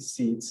make these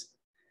seeds.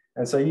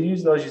 And so you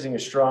use those using a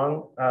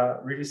strong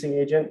reducing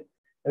agent.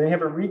 And then you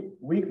have a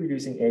weak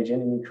reducing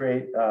agent, and you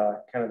create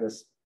kind of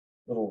this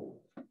little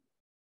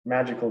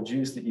magical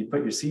juice that you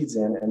put your seeds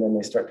in, and then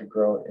they start to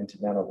grow into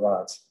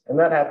nanorods. And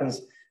that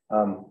happens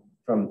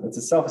it's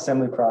a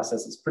self-assembly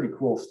process. It's pretty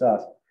cool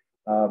stuff.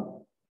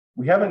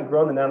 We haven't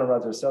grown the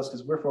nanorods ourselves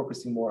because we're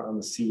focusing more on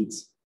the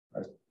seeds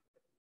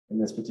in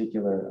this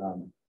particular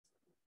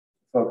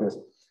focus.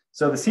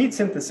 So the seed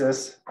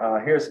synthesis,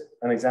 here's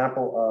an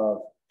example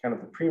of kind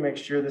of the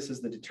pre-mixture. This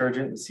is the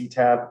detergent, the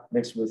C-tab,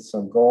 mixed with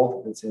some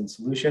gold that's in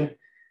solution.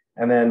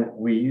 And then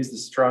we use the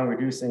strong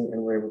reducing,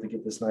 and we're able to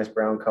get this nice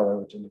brown color,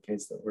 which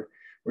indicates that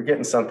we're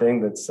getting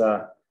something that's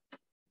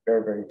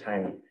very, very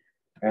tiny.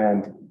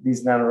 And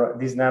these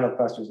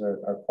nanoclusters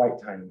are quite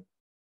tiny.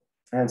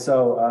 And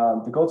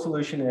so the gold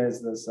solution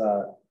is this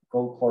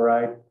gold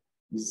chloride,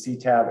 uses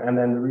C-tab, and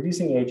then the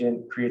reducing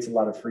agent creates a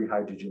lot of free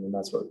hydrogen, and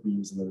that's what we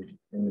use in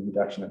the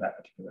reduction of that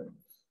particular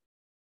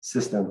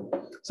system.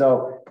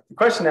 So the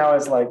question now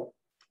is, like,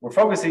 we're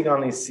focusing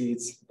on these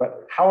seeds,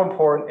 but how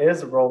important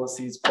is the role that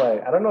seeds play?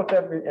 I don't know if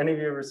any of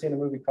you have ever seen a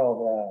movie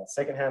called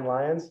Secondhand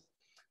Lions,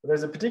 but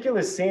there's a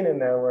particular scene in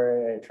there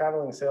where a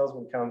traveling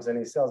salesman comes and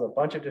he sells a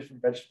bunch of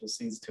different vegetable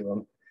seeds to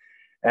them.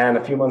 And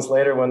a few months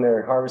later, when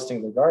they're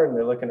harvesting their garden,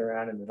 they're looking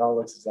around and it all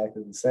looks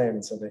exactly the same.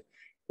 And so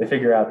they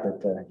figure out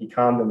that he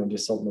conned them and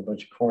just sold them a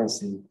bunch of corn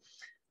seed.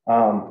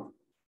 And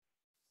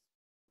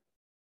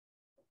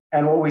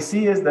what we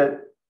see is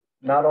that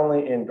not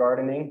only in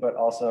gardening, but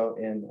also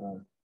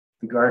in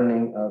the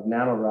gardening of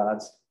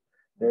nanorods,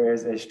 there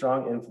is a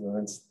strong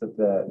influence that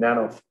the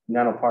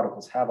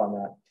nanoparticles have on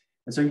that.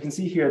 And so you can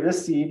see here,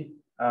 this seed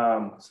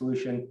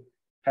solution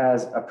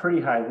has a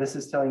pretty high, this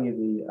is telling you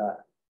the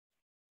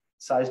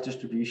size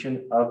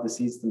distribution of the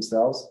seeds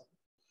themselves.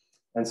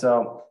 And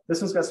so this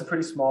one's got some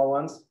pretty small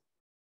ones.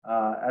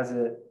 As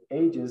it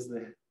ages,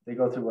 they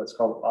go through what's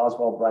called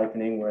Oswald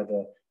ripening, where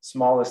the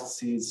smallest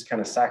seeds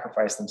kind of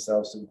sacrifice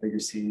themselves to the bigger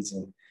seeds,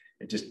 and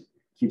it just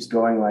keeps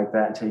going like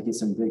that until you get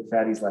some big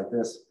fatties like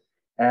this.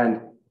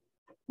 And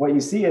what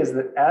you see is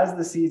that as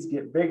the seeds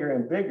get bigger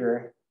and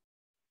bigger,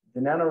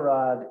 the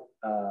nanorod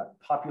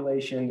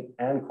population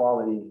and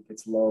quality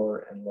gets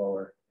lower and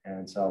lower.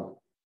 And so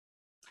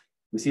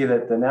we see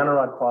that the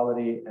nanorod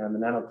quality and the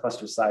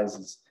nanocluster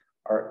sizes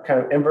are kind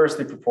of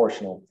inversely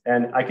proportional.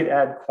 And I could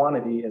add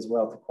quantity as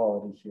well to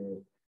quality here,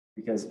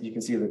 because you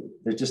can see that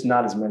there's just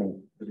not as many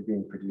that are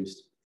being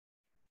produced.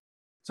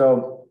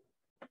 So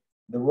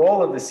the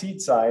role of the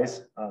seed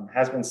size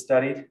has been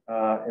studied.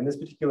 In this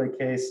particular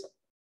case,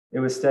 it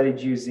was studied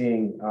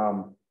using,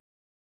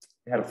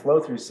 they had a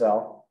flow-through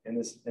cell in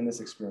this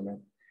experiment.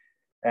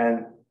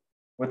 And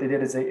what they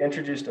did is they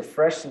introduced a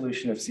fresh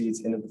solution of seeds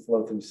into the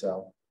flow-through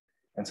cell.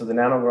 And so the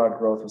nanorod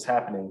growth was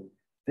happening.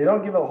 They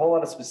don't give a whole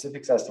lot of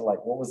specifics as to,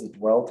 like, what was the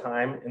dwell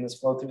time in this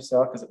flow-through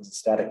cell, because it was a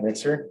static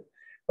mixer.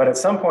 But at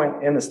some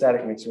point in the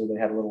static mixer, they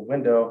had a little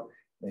window,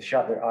 they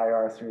shot their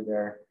IR through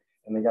there,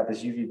 and they got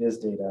this UV-vis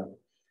data.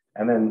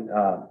 And then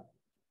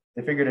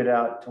they figured it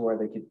out to where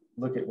they could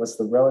look at what's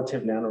the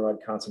relative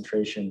nanorod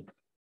concentration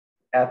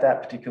at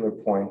that particular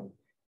point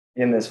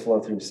in this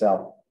flow-through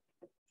cell.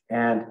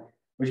 And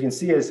what you can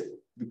see is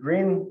the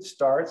green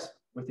starts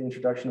with the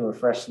introduction of a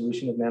fresh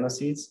solution of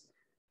nanoseeds,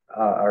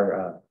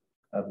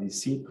 of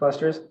these seed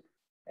clusters.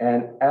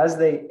 And as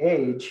they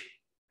age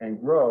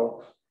and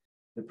grow,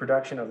 the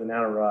production of the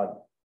nanorod,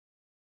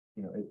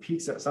 it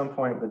peaks at some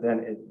point, but then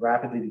it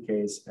rapidly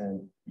decays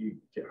and you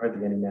get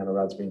hardly any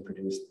nanorods being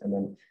produced. And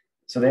then,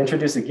 so they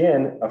introduce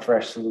again a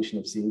fresh solution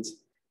of seeds,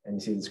 and you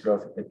see this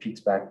growth, it picks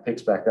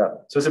back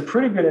up. So it's a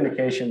pretty good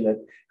indication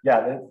that,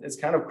 yeah, it's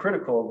kind of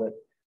critical that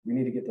we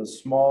need to get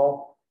those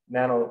small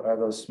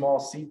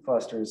seed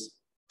clusters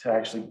to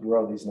actually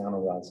grow these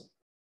nanorods.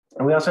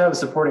 And we also have a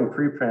supporting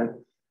preprint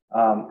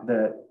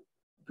that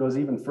goes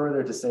even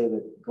further to say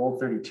that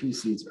gold-32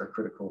 seeds are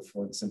critical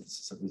for the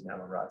synthesis of these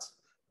nanorods.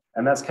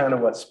 And that's kind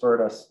of what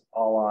spurred us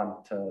all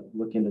on to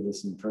look into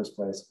this in the first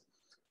place.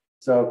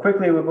 So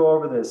quickly, we'll go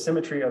over the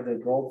symmetry of the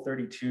gold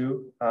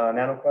 32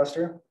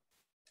 nanocluster.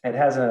 It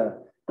has a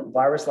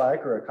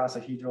virus-like or a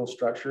icosahedral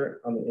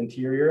structure on the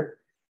interior.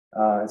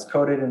 It's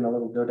coated in a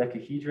little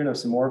dodecahedron of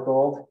some more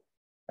gold.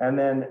 And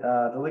then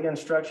the ligand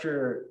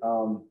structure,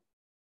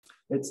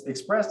 it's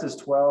expressed as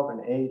 12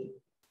 and 8.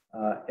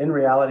 In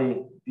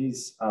reality,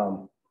 these,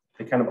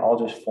 they kind of all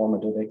just form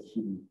a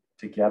dodecahedron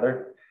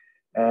together.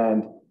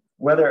 And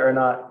whether or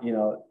not,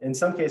 in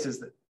some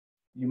cases,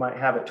 you might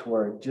have it to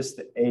where just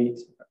the 8,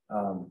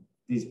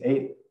 these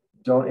 8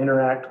 don't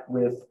interact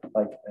with,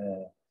 like,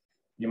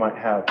 you might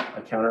have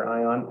a counter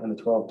ion and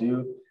the 12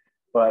 do.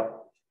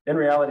 But in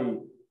reality,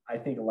 I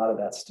think a lot of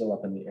that's still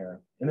up in the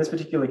air. In this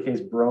particular case,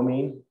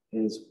 bromine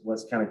is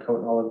what's kind of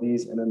coating all of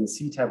these. And then the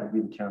C tab would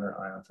be the counter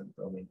ion for the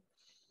bromine.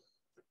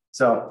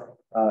 So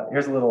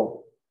here's a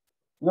little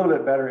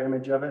bit better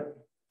image of it.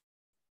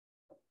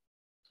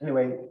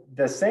 Anyway,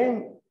 the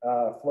same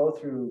flow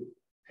through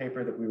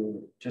paper that we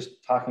were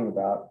just talking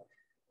about,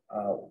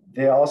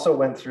 they also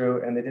went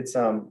through and they did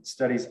some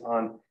studies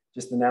on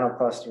just the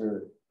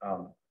nanocluster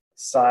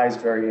size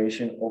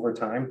variation over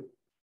time.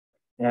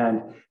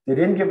 And they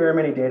didn't give very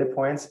many data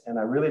points, and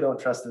I really don't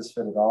trust this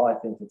fit at all. I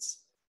think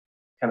it's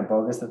kind of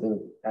bogus that they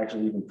would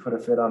actually even put a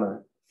fit on a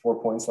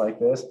 4 points like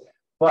this.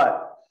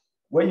 But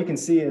what you can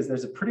see is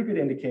there's a pretty good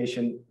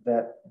indication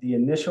that the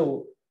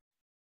initial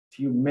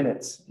few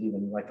minutes,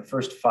 even like the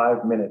first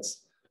 5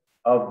 minutes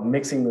of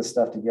mixing this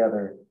stuff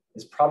together,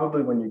 is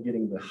probably when you're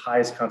getting the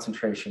highest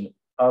concentration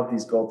of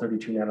these gold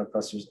 32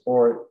 nanoclusters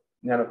or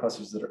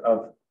nanoclusters that are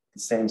of the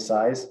same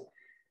size.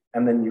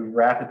 And then you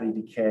rapidly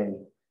decay,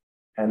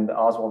 and the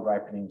Oswald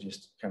ripening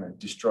just kind of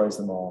destroys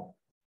them all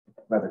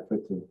rather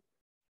quickly.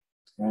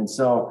 And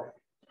so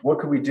what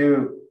could we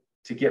do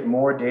to get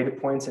more data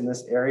points in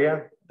this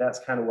area? That's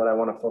kind of what I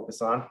want to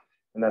focus on.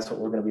 And that's what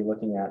we're going to be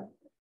looking at.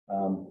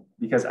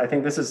 Because I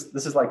think this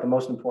is like the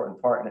most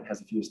important part, and it has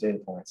the fewest data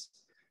points.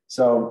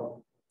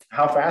 So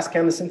how fast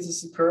can the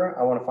synthesis occur?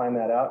 I want to find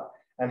that out.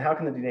 And how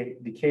can the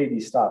decay be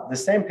stopped? The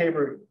same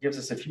paper gives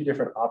us a few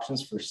different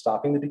options for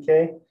stopping the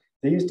decay.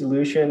 They use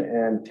dilution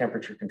and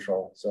temperature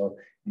control. So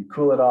you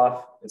cool it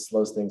off, it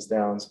slows things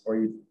down, or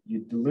you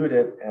dilute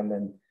it, and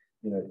then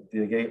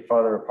they get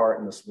farther apart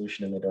in the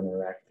solution and they don't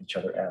interact with each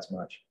other as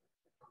much.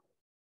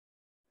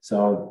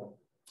 So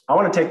I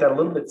want to take that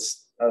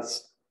a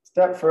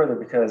step further,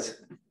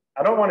 because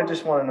I don't want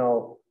to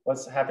know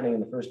what's happening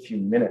in the first few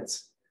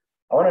minutes.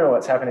 I want to know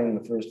what's happening in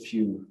the first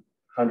few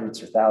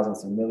hundreds or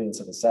thousands or millions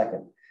of a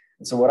second.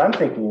 And so what I'm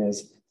thinking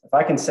is, if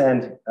I can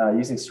send,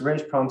 using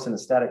syringe pumps and a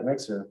static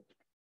mixer,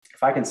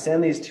 if I can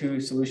send these two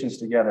solutions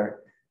together,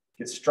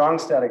 get strong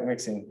static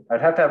mixing,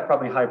 I'd have to have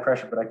probably high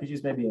pressure, but I could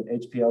use maybe an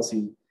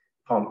HPLC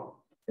pump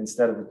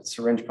instead of the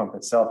syringe pump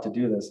itself to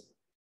do this.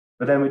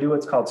 But then we do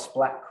what's called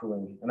splat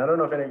cooling. And I don't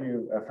know if any of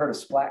you have heard of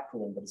splat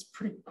cooling, but it's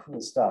pretty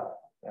cool stuff.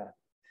 Yeah.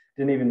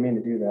 Didn't even mean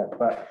to do that.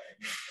 But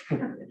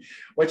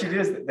what you do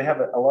is they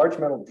have a large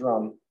metal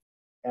drum,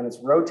 and it's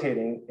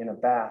rotating in a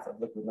bath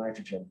of liquid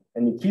nitrogen.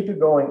 And you keep it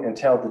going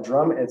until the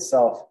drum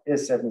itself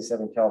is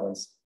 77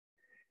 kelvins.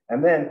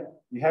 And then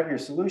you have your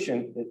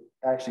solution that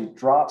actually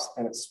drops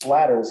and it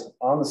splatters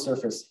on the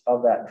surface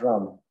of that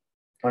drum.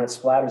 When it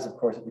splatters, of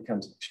course, it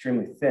becomes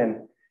extremely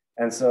thin.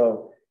 And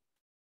so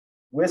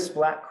with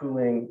splat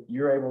cooling,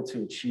 you're able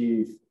to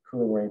achieve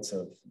cooling rates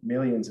of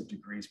millions of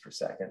degrees per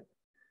second,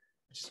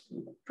 which is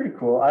pretty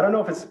cool. I don't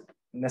know if it's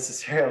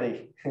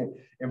necessarily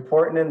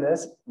important in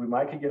this. We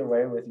might could get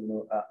away with,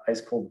 an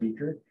ice cold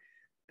beaker,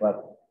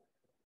 but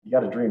you got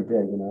to dream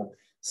big,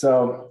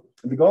 So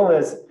the goal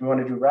is we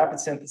want to do rapid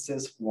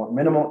synthesis. We want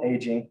minimal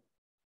aging.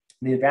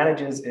 The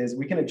advantages is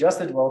we can adjust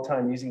the dwell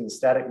time using the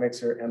static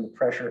mixer and the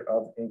pressure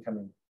of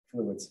incoming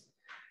fluids.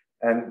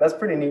 And that's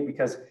pretty neat,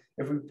 because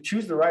if we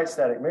choose the right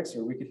static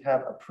mixer, we could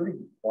have a pretty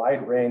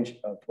wide range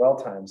of dwell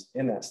times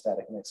in that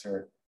static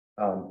mixer,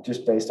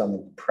 just based on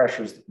the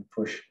pressures that we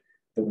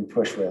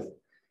push with.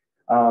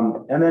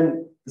 And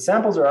then the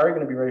samples are already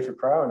going to be ready for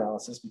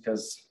cryoanalysis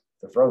because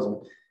they're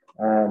frozen.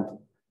 And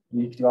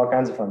you could do all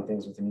kinds of fun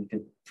things with them. You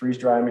could freeze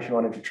dry them if you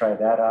wanted to try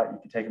that out. You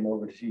could take them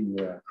over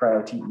to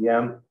cryo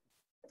TEM.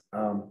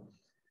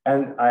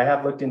 And I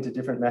have looked into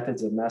different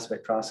methods of mass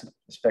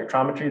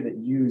spectrometry that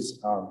use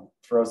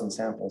frozen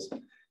samples,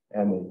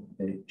 and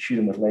they shoot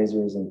them with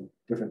lasers and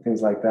different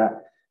things like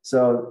that.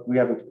 So we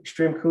have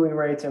extreme cooling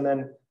rates. And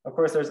then, of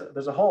course,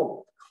 there's a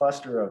whole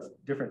cluster of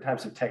different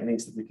types of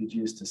techniques that we could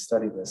use to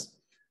study this.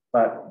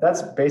 But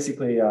that's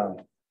basically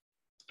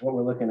what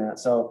we're looking at.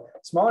 So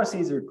smaller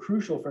seeds are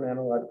crucial for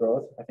nanorod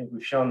growth. I think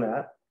we've shown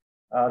that.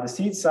 The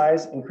seed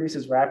size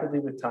increases rapidly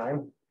with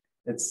time.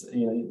 It's,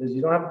 you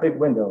don't have a big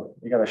window.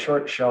 You got a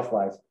short shelf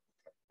life.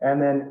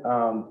 And then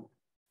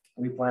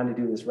we plan to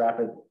do this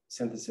rapid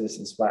synthesis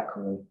and splat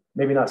cooling.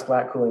 Maybe not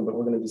splat cooling, but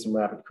we're going to do some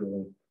rapid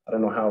cooling. I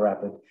don't know how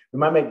rapid. We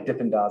might make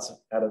Dippin' Dots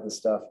out of this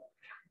stuff.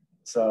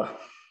 So,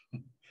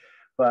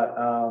 but,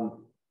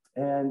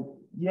 and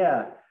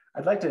yeah,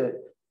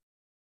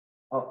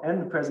 I'll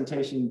end the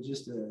presentation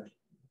just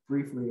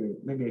briefly, or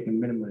maybe I can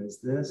minimize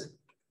this.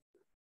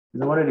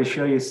 because I wanted to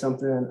show you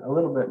something a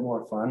little bit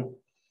more fun.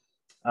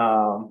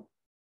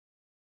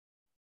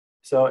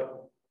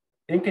 So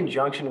in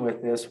conjunction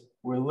with this,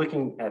 we're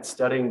looking at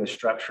studying the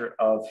structure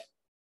of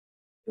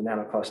the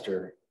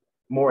nanocluster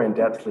more in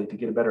depthly to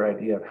get a better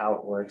idea of how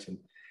it works and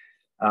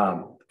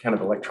kind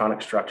of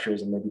electronic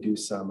structures, and maybe do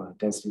some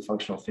density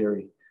functional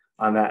theory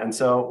on that. And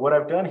so what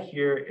I've done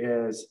here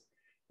is,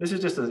 this is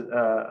just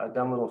a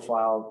dumb little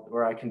file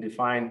where I can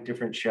define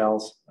different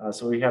shells.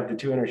 So we have the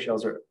 2 inner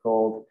shells are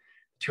gold,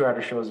 2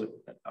 outer shells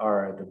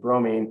are the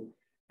bromine,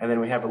 and then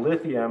we have a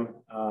lithium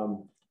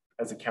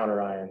as a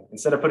counter ion.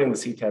 Instead of putting the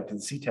C-tab,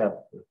 because the C-tab,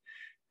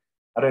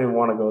 I don't even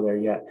want to go there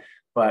yet,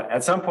 but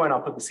at some point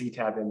I'll put the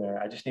C-tab in there.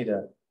 I just need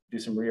to do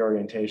some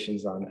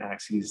reorientations on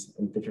axes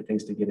and different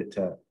things to get it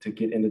to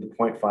get into the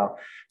point file.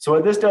 So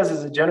what this does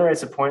is it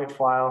generates a point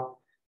file,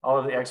 all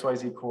of the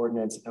XYZ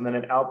coordinates, and then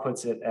it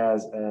outputs it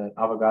as an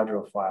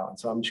Avogadro file. And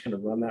so I'm just going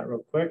to run that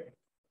real quick.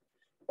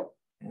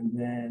 And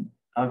then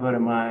I'll go to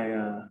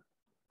my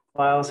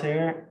files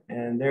here,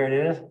 and there it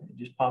is. It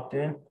just popped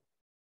in.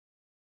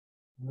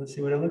 Let's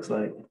see what it looks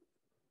like.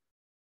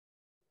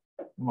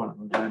 Come on,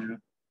 Avogadro.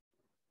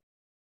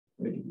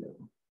 Where did you go?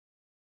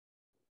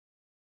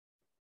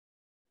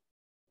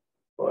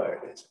 There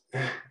it is.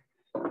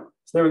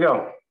 So there we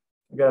go.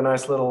 We got a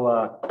nice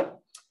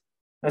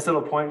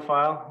little point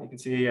file. You can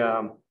see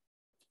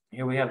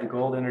here we have the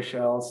gold inner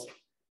shells.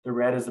 The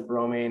red is the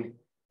bromine,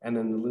 and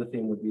then the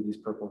lithium would be these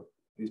purples.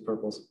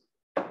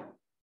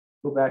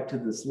 Go back to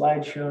the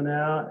slideshow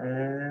now,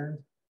 and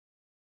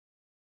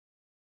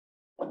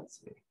let's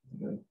see. I'm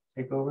gonna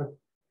take over.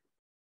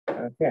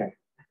 Okay.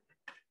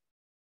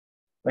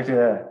 I'd like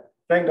to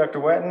thank Dr.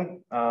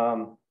 Wetton.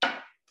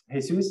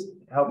 Jesus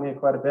helped me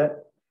quite a bit.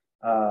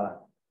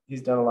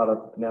 He's done a lot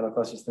of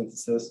nanocluster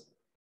synthesis.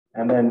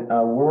 And then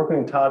we're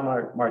working with Todd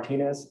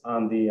Martinez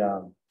on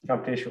the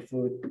computational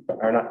fluid,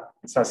 or not,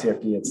 it's not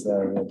CFD, it's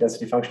the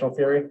density functional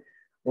theory.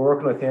 We're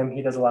working with him.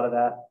 He does a lot of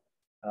that,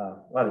 a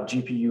lot of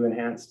GPU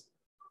enhanced.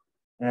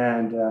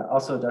 And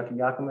also Dr.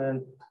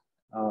 Yakuman,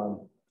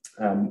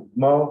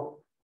 Mo,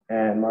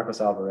 and Marcos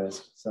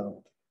Alvarez.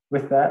 So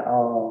with that,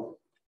 I'll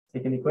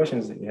take any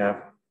questions that you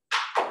have.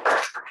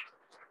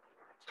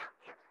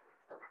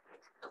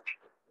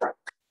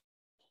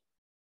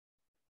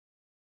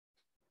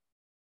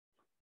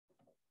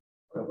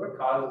 What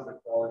causes the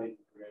quality to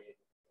degrade?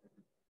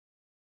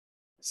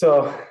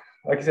 So,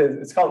 like I said,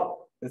 it's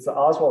the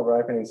Oswald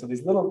ripening. So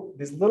these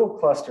little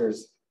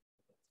clusters,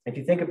 if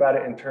you think about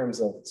it in terms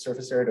of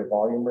surface area to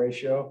volume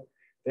ratio,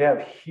 they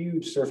have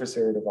huge surface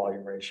area to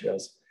volume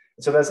ratios.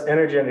 And so that's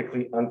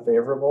energetically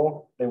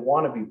unfavorable. They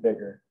want to be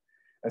bigger.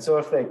 And so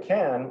if they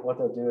can, what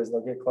they'll do is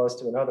they'll get close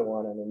to another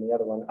one, and then the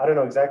other one. I don't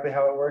know exactly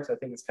how it works. I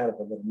think it's kind of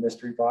a little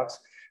mystery box.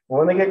 But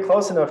when they get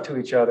close enough to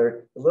each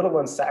other, the little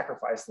ones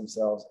sacrifice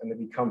themselves and they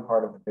become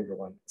part of the bigger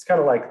one. It's kind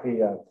of like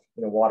the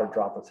water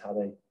droplets, how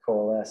they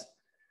coalesce.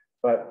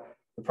 But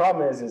the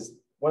problem is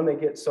when they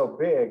get so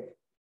big,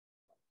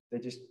 they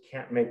just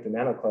can't make the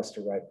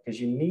nanocluster right, because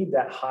you need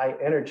that high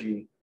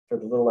energy for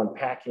the little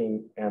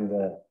unpacking and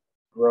the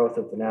growth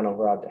of the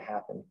nanorod to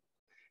happen.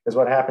 Because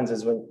what happens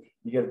is when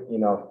you get,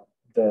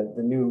 the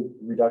new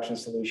reduction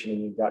solution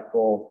and you've got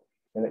gold,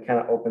 and it kind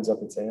of opens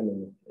up its end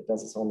and it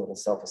does its own little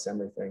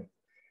self-assembly thing.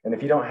 And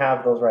if you don't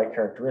have those right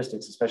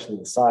characteristics, especially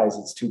the size,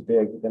 it's too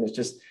big, then it's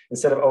just,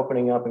 instead of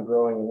opening up and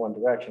growing in one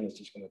direction, it's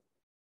just going to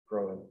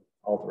grow in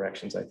all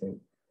directions, I think.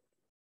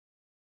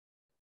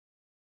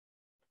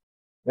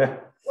 Yeah.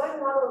 Why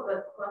model of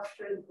a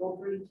cluster,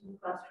 gold-32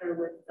 cluster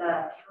with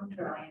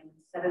counter ion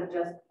instead of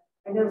just,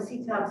 I know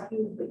C-tab's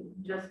huge, but you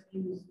just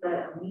use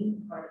the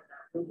amine part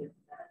of that ligand,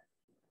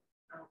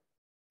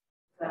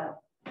 that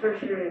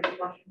tertiary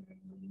Washington.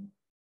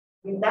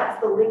 I mean, that's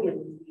the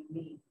ligand you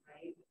need,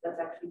 right? That's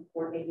actually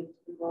coordinated to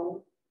the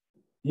gold.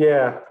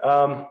 Yeah,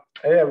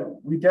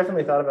 we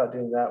definitely thought about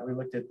doing that. We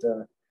looked at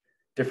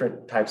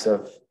different types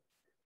of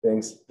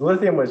things. The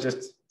lithium was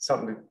just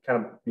something to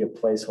kind of be a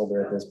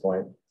placeholder at this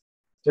point.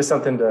 Just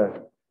something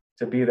to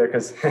be there,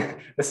 because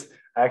this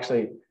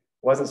actually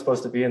wasn't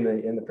supposed to be in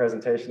the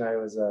presentation. I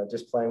was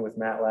just playing with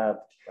MATLAB.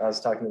 I was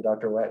talking to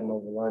Dr. Wetton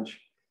over lunch,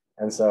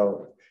 and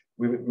so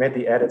we made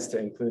the edits to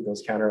include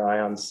those counter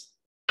ions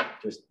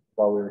just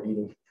while we were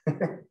eating. And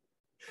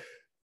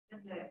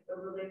a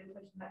related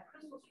question, that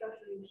crystal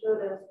structure you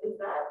showed us, is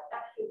that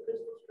actually a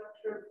crystal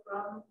structure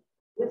from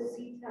with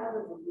C-tab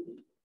as a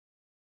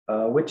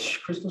lead?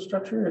 Which crystal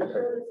structure? You showed us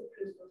a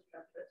crystal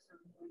structure at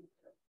some point.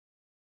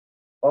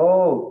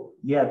 Oh,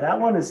 yeah, that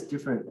one is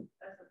different.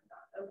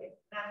 Okay,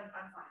 I'm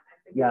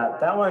fine. Yeah,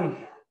 that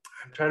one,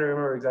 I'm trying to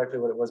remember exactly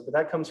what it was, but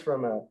that comes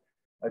from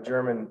a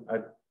German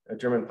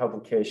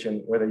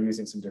publication where they're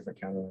using some different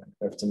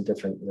some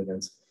different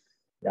ligands.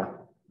 Yeah.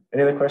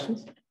 Any other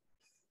questions?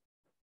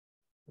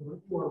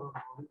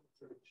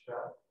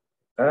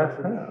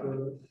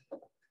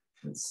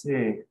 Let's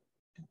see.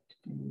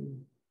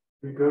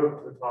 We go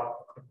to the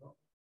top.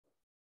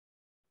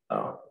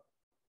 Oh.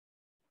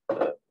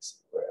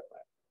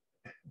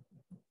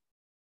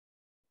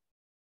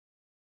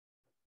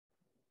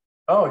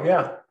 Oh,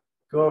 yeah.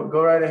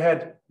 Go right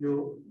ahead.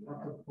 You'll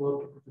have to pull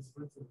up the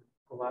participants and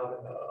allow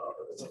them.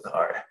 This is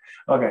hard.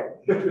 Okay.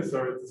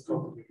 Sorry, it's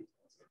complicated.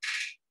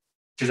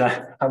 Because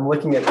I'm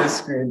looking at this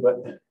screen,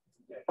 but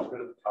Yeah, just go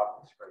to the top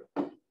of the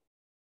screen.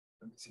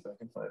 let me see if I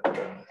can find it.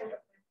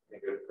 You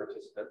go to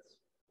participants.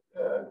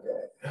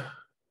 Okay.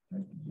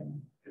 And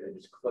then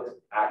just click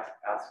ask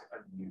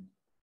unmute.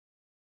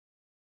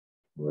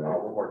 Where-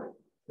 We're working.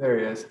 There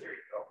he is. There you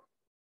go.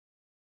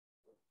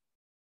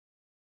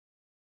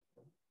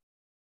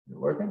 Is it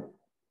working?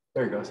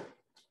 There he goes.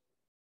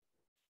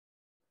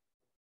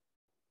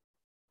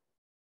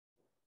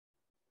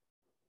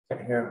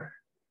 Can't hear.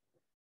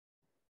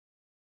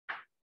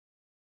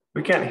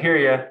 We can't hear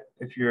you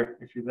if you're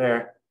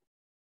there.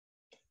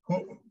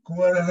 Who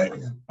are they?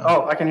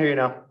 Oh, I can hear you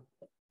now.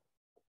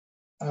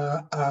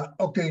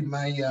 Okay,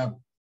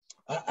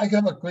 I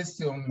have a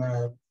question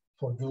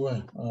for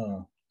you.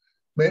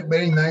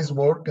 Very nice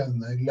work,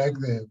 and I like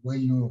the way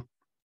you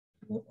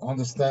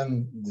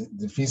understand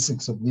the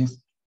physics of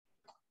this.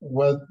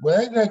 What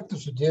I'd like to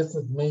suggest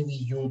is maybe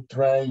you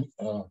try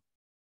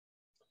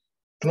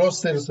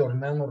clusters or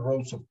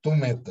nanorods of 2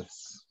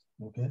 meters.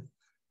 Okay.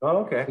 Oh,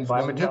 okay.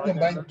 When you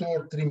combine 2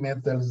 or 3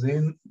 metals,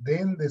 then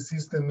the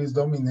system is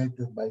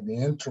dominated by the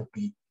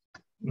entropy,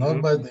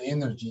 not by the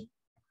energy.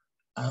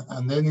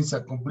 And then it's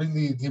a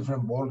completely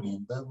different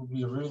ballgame. That would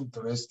be really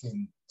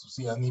interesting to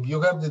see. And if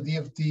you have the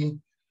DFT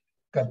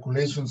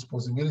calculations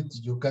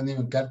possibilities, you can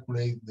even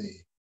calculate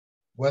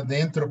what the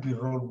entropy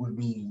role will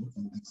be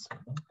in this.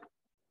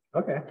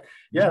 Okay.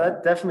 Yeah,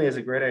 that definitely is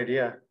a great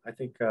idea. I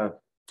think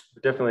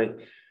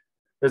definitely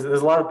there's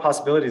a lot of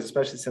possibilities,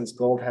 especially since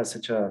gold has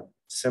such a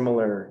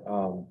similar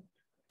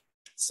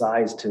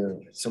size to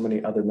so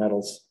many other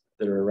metals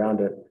that are around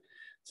it.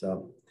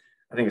 So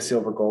I think a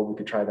silver gold, we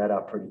could try that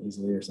out pretty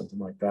easily or something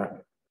like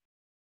that.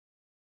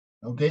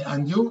 Okay,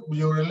 and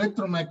your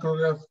electron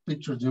micrograph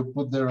pictures you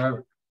put there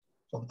are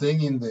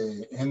obtained in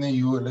the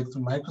NAU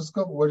electron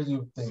microscope. Where do you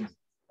obtain it?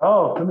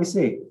 Oh, let me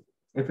see.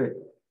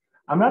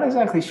 I'm not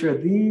exactly sure.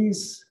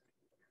 These.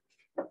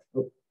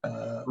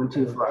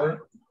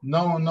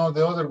 No,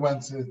 the other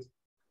ones.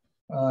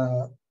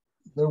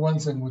 The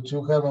ones in which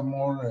you have a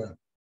more.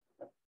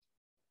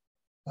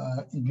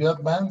 If you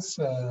advance,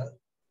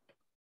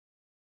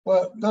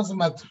 well, doesn't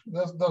matter.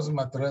 Doesn't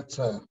matter. That's.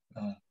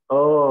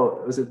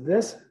 Oh, was it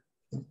this?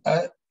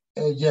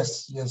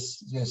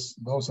 Yes.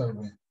 Those are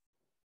the.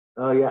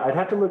 Oh yeah, I'd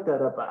have to look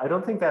that up. I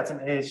don't think that's an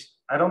ASU.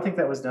 I don't think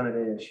that was done at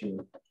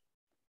ASU.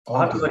 I'll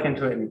have to look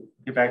into it and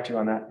get back to you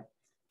on that.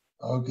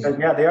 Okay. But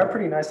yeah, they are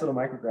pretty nice little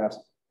micrographs.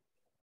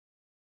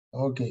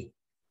 Okay.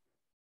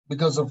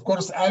 Because of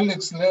course,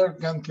 Alex Lair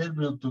can help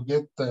you to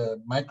get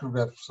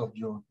micrographs of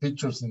your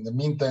pictures in the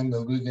meantime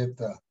that we get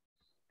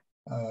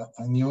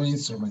a new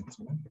instrument.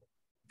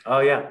 Oh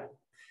yeah.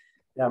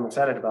 Yeah, I'm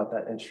excited about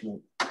that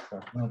instrument. So.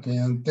 Okay,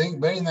 and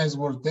very nice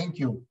work. Thank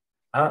you.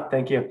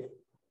 Thank you.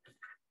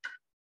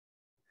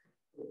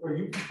 Are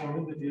you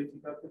performing the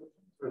DFT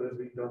calculations or are those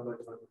being done by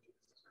someone?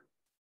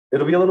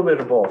 It'll be a little bit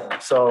of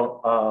both.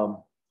 So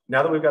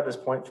now that we've got this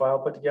point file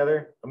put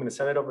together, I'm going to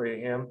send it over to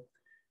him.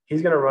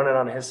 He's going to run it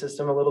on his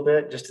system a little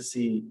bit just to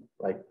see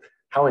like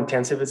how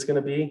intensive it's going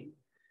to be.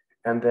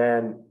 And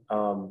then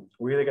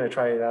we're either going to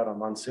try it out on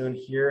Monsoon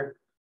here,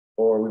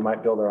 or we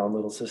might build our own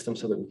little system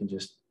so that we can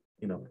just,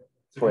 So do you know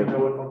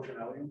what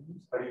functionality you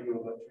use? How do you go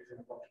about choosing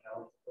a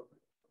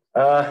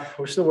functionality?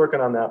 We're still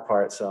working on that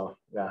part. So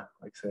yeah,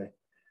 like I say,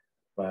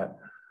 but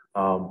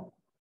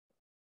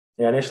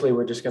yeah, initially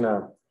we're just going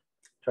to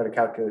try to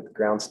calculate the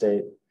ground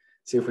state,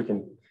 see if we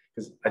can,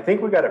 because I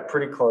think we got it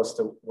pretty close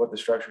to what the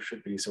structure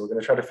should be. So we're going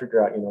to try to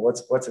figure out,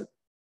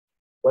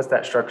 what's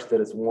that structure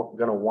that it's going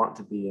to want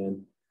to be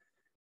in.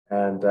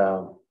 And,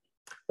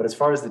 but as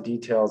far as the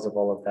details of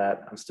all of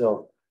that, I'm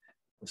still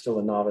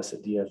a novice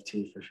at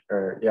DFT for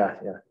sure. Yeah.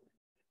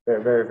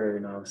 Very, very, very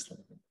novice.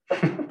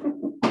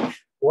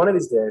 One of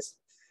these days,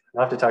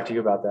 I'll have to talk to you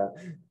about that.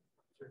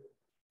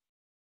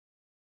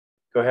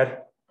 Go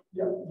ahead.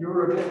 Yeah, you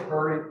were a bit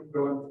hurried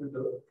going through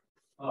the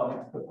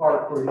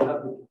part where you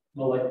have the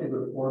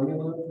molecular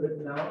formula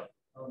written out.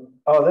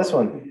 Oh, this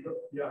one.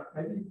 Yeah,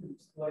 maybe you can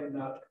explain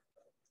that.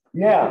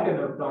 Yeah.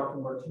 Thinking of Dr.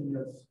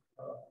 Martinez's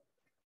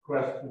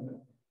question.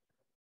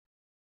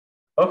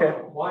 Okay.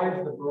 Why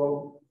is the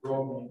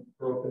bromine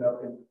broken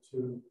up into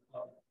 2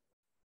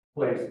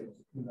 places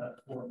in that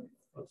formula?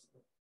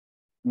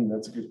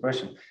 That's a good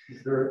question.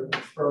 Is there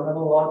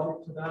experimental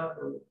logic to that,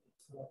 or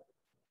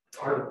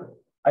artifact?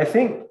 I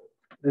think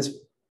this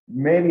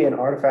may be an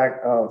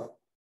artifact of,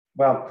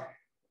 well,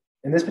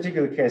 in this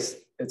particular case,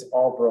 it's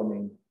all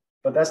bromine,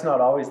 but that's not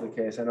always the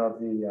case. I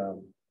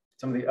know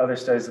some of the other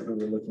studies that we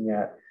were looking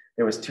at,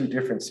 there was 2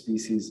 different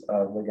species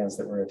of ligands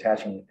that were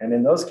attaching. And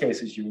in those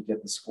cases, you would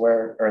get the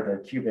square or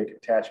the cubic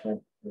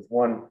attachment with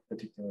one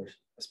particular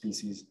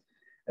species,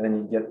 and then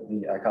you get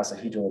the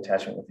icosahedral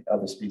attachment with the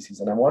other species.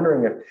 And I'm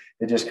wondering if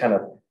they just kind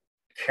of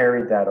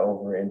carried that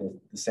over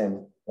into the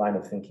same line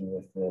of thinking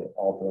with the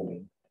all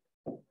bromine.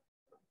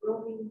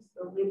 Bromine is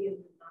the ligand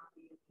and not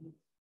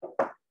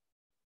the.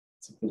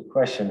 It's a good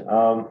question.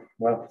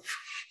 Well,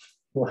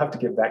 We'll have to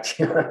get back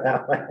to you on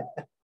that one.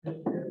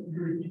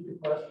 You repeat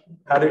the question?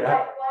 How do,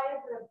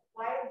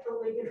 Why is the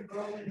ligand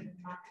bromine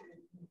not?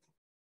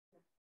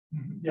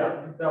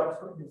 Yeah, that was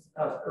what you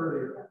asked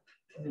earlier.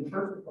 I mean,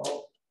 first of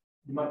all,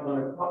 you might want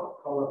to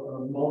call it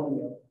an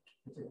ammonium.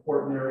 It's a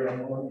quaternary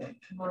ammonium.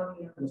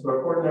 And so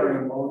a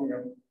quaternary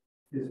ammonium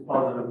is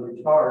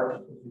positively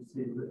charged, as you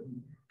see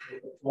written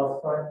with the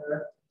plus sign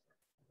there.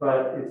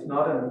 But it's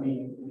not an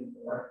amine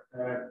anymore.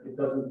 It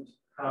doesn't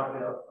have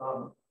a,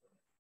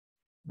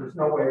 there's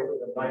no way for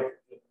the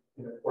nitrogen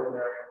in a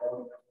quaternary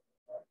ammonium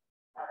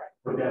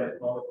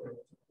organic molecule to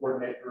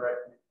coordinate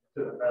directly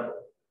to the metal.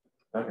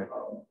 okay.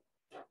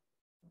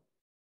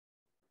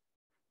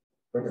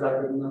 Is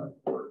that good enough?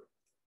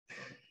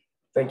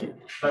 Thank you.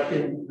 But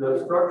in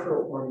the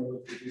structural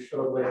formulas that you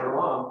showed later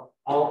on,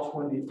 all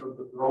 20 of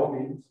the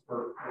bromines,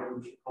 or maybe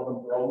we should call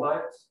them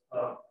bromides,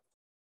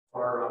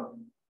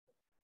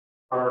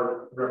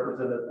 are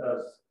represented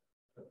as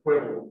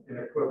equivalent in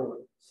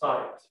equivalent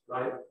signs,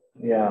 right?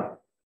 Yeah.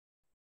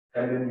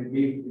 And then you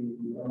leave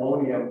the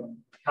ammonium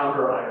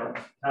counterions,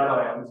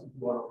 cations, if you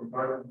want to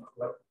regard them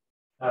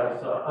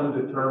as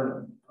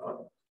undetermined.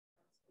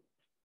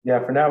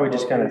 Yeah, for now we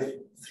just kind of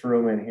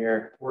threw them in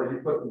here Or you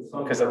put them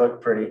somewhere because it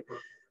looked pretty.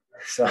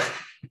 So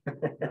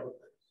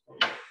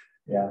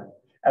yeah.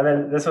 And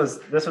then this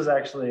was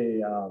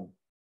actually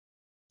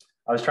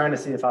I was trying to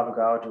see if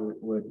Avogadro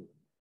would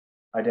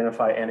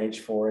identify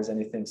NH4 as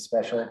anything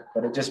special,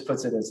 but it just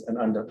puts it as an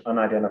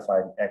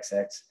unidentified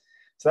XX.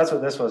 So that's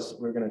what this was.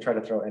 We're going to try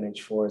to throw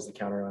NH4 as the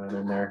counterion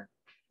in there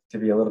to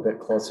be a little bit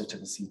closer to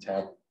the C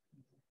tab.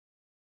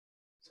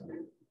 So,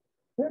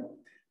 yeah.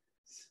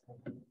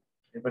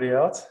 Anybody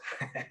else?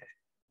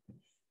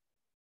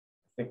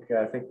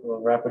 I think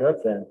we'll wrap it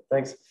up then.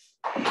 Thanks.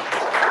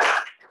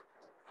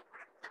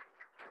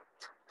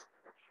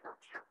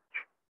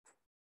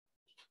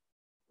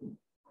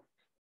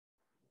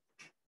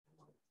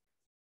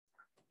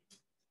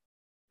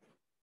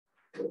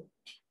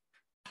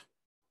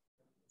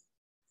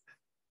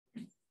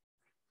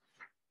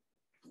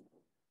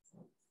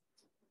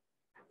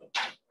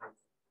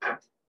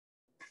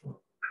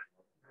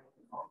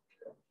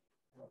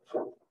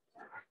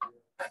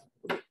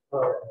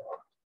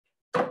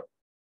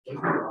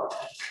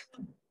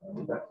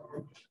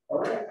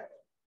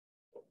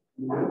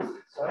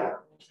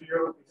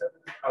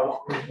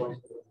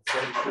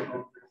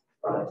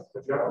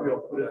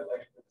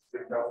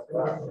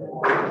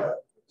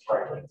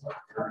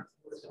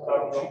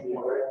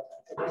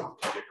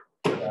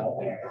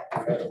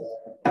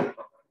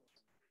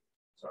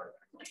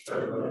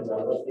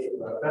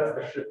 That's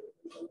the ship.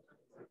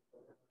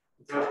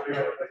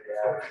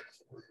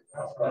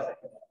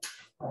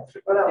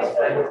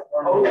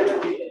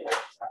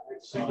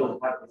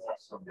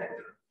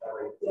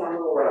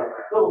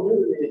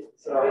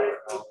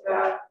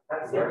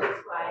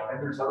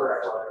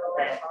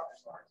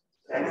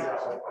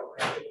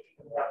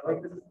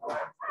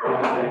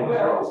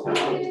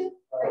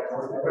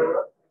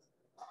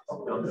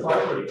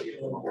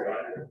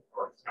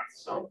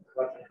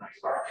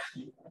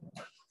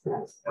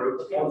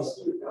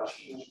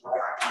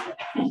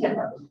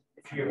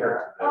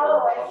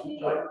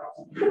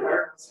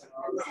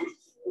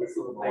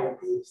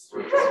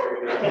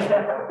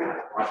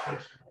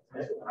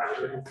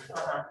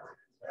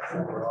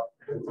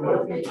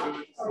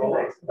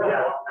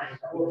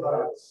 Oh,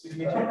 I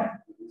see.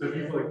 So if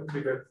you like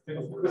take a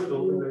thin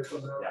crystal and then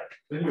come out,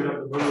 then you have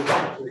the motor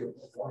actually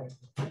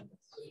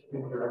in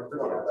your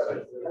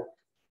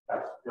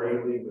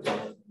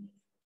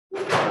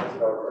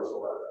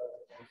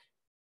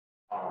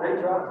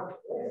Great job.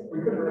 We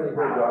could really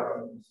hear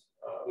documents.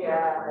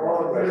 Yeah.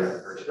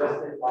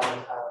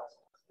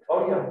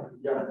 Oh, yeah,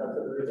 yeah.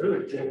 it's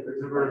really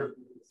cool.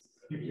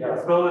 You can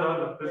spell it out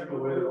in a physical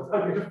way. It'll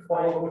help you to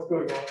follow what's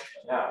going on.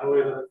 Yeah. The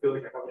way that I feel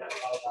like I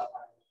have.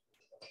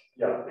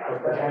 Yeah.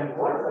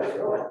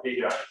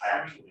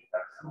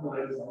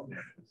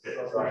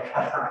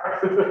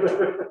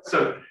 So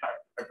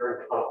I'm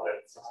very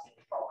confident.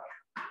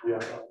 Yeah.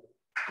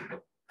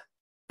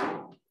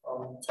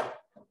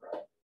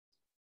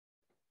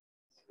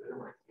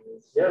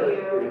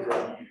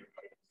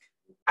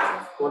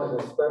 One of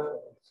the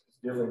special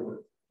dealing with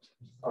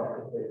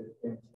complicated things.